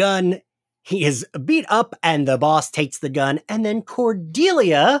takes out a gun. He is beat up and the boss takes the gun. And then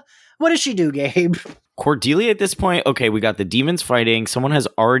Cordelia, what does she do, Gabe? Cordelia at this point, okay, we got the demons fighting. Someone has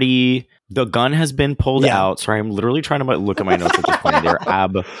already, the gun has been pulled out. Sorry, I'm literally trying to look at my notes at this point. They're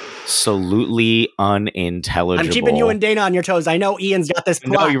absolutely unintelligible. I'm keeping you and Dana on your toes. I know Ian's got this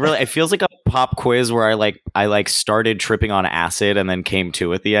plot. No, you really, it feels like a pop quiz where I started tripping on acid and then came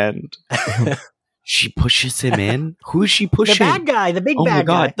to at the end. She pushes him in? Who is she pushing? The bad guy, the big bad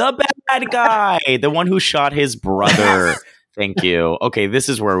guy. The bad guy. The one who shot his brother. Thank you. Okay, this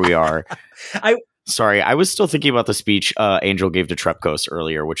is where we are. Sorry, I was still thinking about the speech Angel gave to Trepkos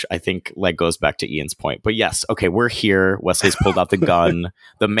earlier, which I think like goes back to Ian's point. But yes, okay, we're here. Wesley's pulled out the gun.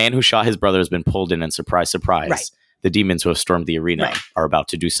 The man who shot his brother has been pulled in, and surprise, surprise, right. The demons who have stormed the arena are about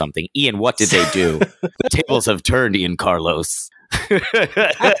to do something. Ian, what did they do? The tables have turned, Ian Carlos.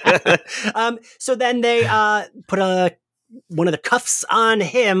 So then they put one of the cuffs on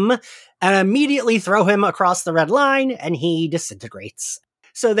him and immediately throw him across the red line, and he disintegrates.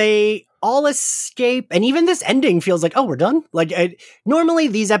 So they all escape, and even this ending feels like, oh, we're done? Like, normally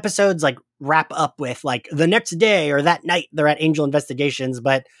these episodes, like, wrap up with, like, the next day or that night they're at Angel Investigations,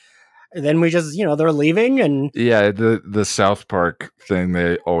 but then we just, they're leaving, and... Yeah, the South Park thing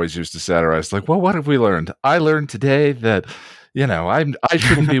they always used to satirize, like, well, what have we learned? I learned today that, I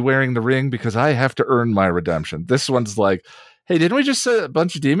shouldn't be wearing the ring because I have to earn my redemption. This one's like, hey, didn't we just set a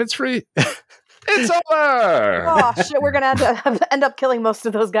bunch of demons free? It's over! Oh, shit, we're going to end up killing most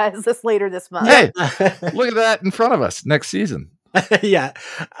of those guys later this month. Hey, look at that in front of us next season. Yeah.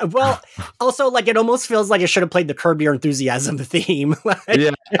 Well, also, like, it almost feels like it should have played the Curb Your Enthusiasm theme.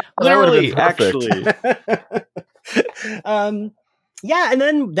 Yeah, literally, actually. Yeah,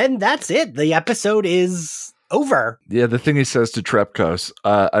 and then that's it. The episode is over. Yeah, the thing he says to Trepkos,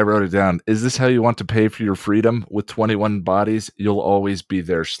 I wrote it down. Is this how you want to pay for your freedom? With 21 bodies, you'll always be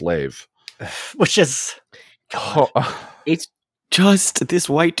their slave. Which is... It's just this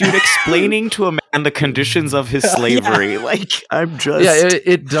white dude explaining to a man the conditions of his slavery. Like, I'm just... Yeah,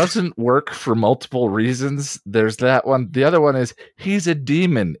 it doesn't work for multiple reasons. There's that one. The other one is, he's a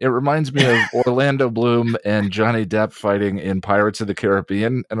demon. It reminds me of Orlando Bloom and Johnny Depp fighting in Pirates of the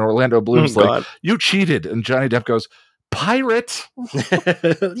Caribbean. And Orlando Bloom's like, you cheated. And Johnny Depp goes, pirate?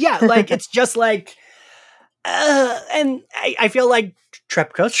 Yeah, like, it's just like... and I feel like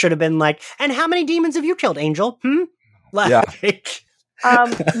Trepkos should have been like, and how many demons have you killed, Angel? Like,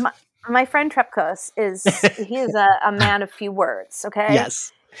 my friend Trepkos is a man of few words. Okay.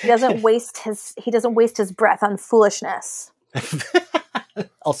 Yes. He doesn't waste his breath on foolishness.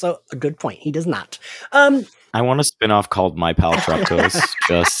 Also, a good point. He does not. I want a spinoff called My Pal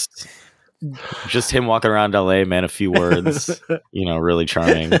Trepkos. Just him walking around LA, man, a few words, really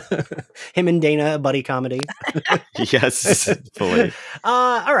charming. Him and Dana, a buddy comedy. Yes, fully.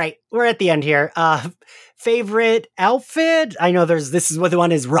 All right, we're at the end here. Favorite outfit? I know this is what the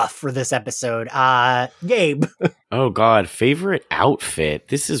one is rough for this episode. Gabe. Oh God, favorite outfit.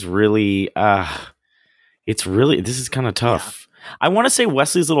 This is really, this is kind of tough. Yeah. I want to say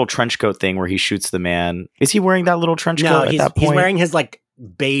Wesley's little trench coat thing where he shoots the man. Is he wearing that little trench coat at that point? He's wearing his like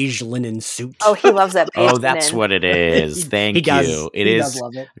beige linen suit. Oh, he loves that beige linen. That's what it is. Thank you. He does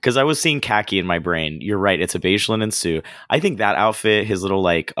love it. Because I was seeing khaki in my brain. You're right. It's a beige linen suit. I think that outfit, his little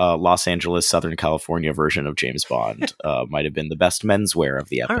like Los Angeles, Southern California version of James Bond might have been the best menswear of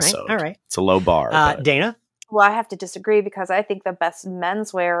the episode. All right. It's a low bar. Dana? Well, I have to disagree because I think the best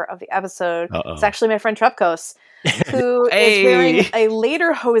menswear of the episode is actually my friend Trepkos, who is wearing a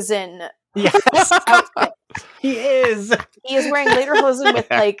lederhosen outfit. He is. He is wearing lederhosen with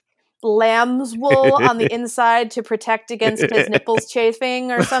like lamb's wool on the inside to protect against his nipples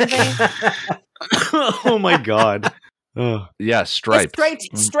chafing or something. Oh my god. Yeah, striped.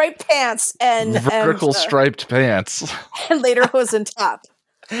 Striped pants and vertical striped pants. And later hose and top.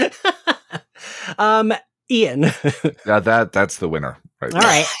 Ian. That's the winner. Right. All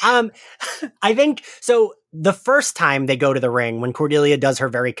right. I think so. The first time they go to the ring, when Cordelia does her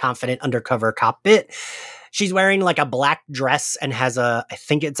very confident undercover cop bit, she's wearing like a black dress and has I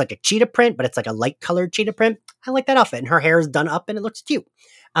think it's like a cheetah print, but it's like a light colored cheetah print. I like that outfit, and her hair is done up and it looks cute.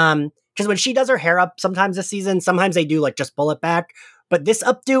 Because when she does her hair up sometimes this season, sometimes they do like just pull it back. But this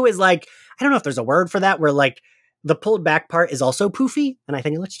updo is like, I don't know if there's a word for that, where like the pulled back part is also poofy, and I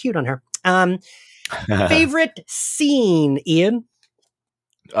think it looks cute on her. Favorite scene, Ian?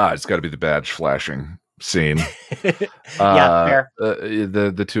 It's got to be the badge flashing scene. Yeah, fair.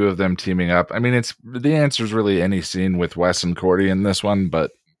 The two of them teaming up. I mean, it's the answer is really any scene with Wes and Cordy in this one,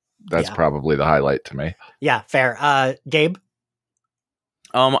 but that's probably the highlight to me. Yeah, fair. Gabe?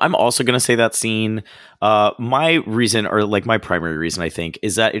 I'm also going to say that scene. My reason, or like my primary reason, I think,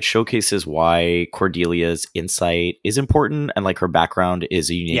 is that it showcases why Cordelia's insight is important and like her background is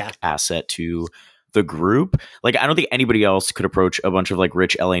a unique asset to the group. Like, I don't think anybody else could approach a bunch of like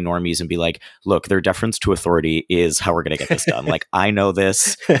rich LA normies and be like, look, their deference to authority is how we're going to get this done. Like, I know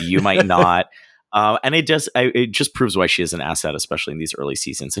this, you might not. And it just proves why she is an asset, especially in these early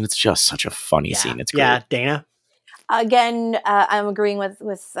seasons. And it's just such a funny scene. It's great. Yeah, Dana? Again, I'm agreeing with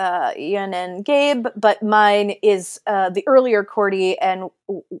Ian and Gabe, but mine is the earlier Cordy and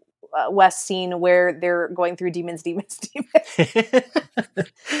Wes scene where they're going through demons.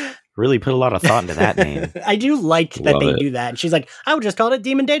 Really put a lot of thought into that name. I do like that they do that. And she's like, I would just call it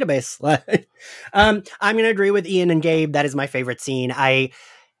Demon Database. I'm going to agree with Ian and Gabe. That is my favorite scene. Gabe,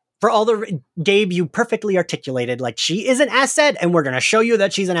 you perfectly articulated, like, she is an asset and we're going to show you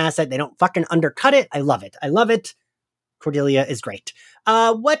that she's an asset. They don't fucking undercut it. I love it. Cordelia is great.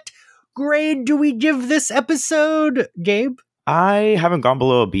 What grade do we give this episode, Gabe? I haven't gone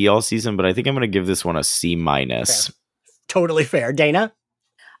below a B all season, but I think I'm going to give this one a C-. Fair. Totally fair. Dana?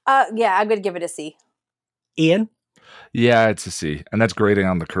 Yeah, I'm going to give it a C. Ian? Yeah, it's a C. And that's grading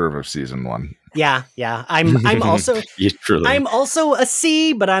on the curve of season 1. Yeah. I'm also I'm also a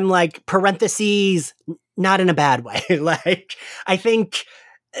C, but I'm like parentheses, not in a bad way. Like, I think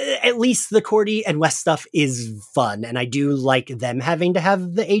at least the Cordy and Wes stuff is fun, and I do like them having to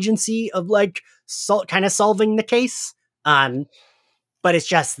have the agency of like kind of solving the case. But it's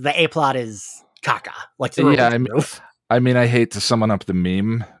just the A plot is caca. Like, I mean, I hate to summon up the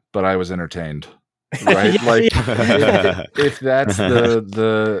meme, but I was entertained. Right? Like, if that's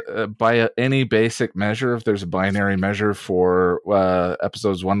the by any basic measure, if there's a binary measure for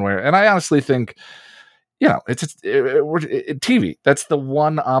episodes one way, and I honestly think, it's TV. That's the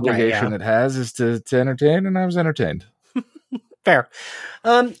one obligation it has, is to entertain, and I was entertained. Fair.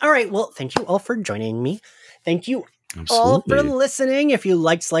 All right. Well, thank you all for joining me. Thank you all for listening. If you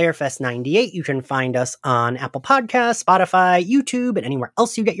liked Slayerfest 98, you can find us on Apple Podcasts, Spotify, YouTube, and anywhere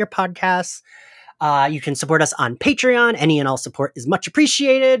else you get your podcasts. You can support us on Patreon. Any and all support is much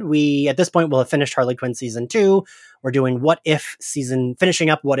appreciated. We, at this point, will have finished Harley Quinn Season 2. We're doing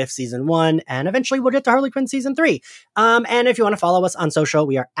finishing up What If Season 1, and eventually we'll get to Harley Quinn Season 3. And if you want to follow us on social,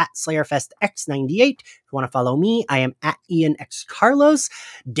 we are at SlayerFestX98. If you want to follow me, I am at IanXCarlos.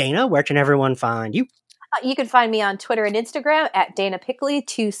 Dana, where can everyone find you? You can find me on Twitter and Instagram at Dana Pickley,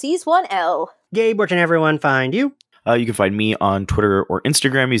 2 C's, 1 L. Gabe, where can everyone find you? You can find me on Twitter or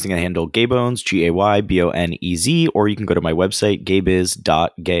Instagram using the handle Gaybones, GAYBONEZ, or you can go to my website,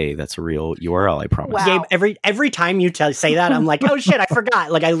 gaybiz.gay. That's a real URL, I promise. Wow. Gabe, every time you say that, I'm like, oh shit, I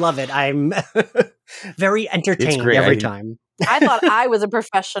forgot. Like, I love it. I'm very entertained every time. I thought I was a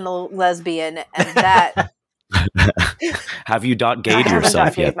professional lesbian, and that... Have you .gayed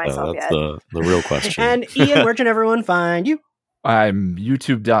yourself yet? That's the real question. And Ian, where can everyone find you? I'm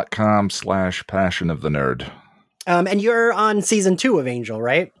youtube.com/passion of the nerd. And you're on season 2 of Angel,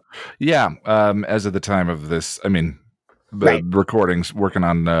 right? Yeah. As of the time of this, I mean, the recordings, working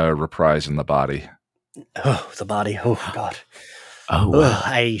on Reprise in the Body. Oh, the body. Oh God. Oh,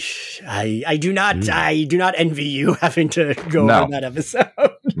 I do not envy you having to go over that episode.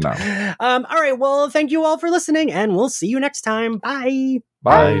 No. All right. Well, thank you all for listening, and we'll see you next time. Bye.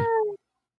 Bye.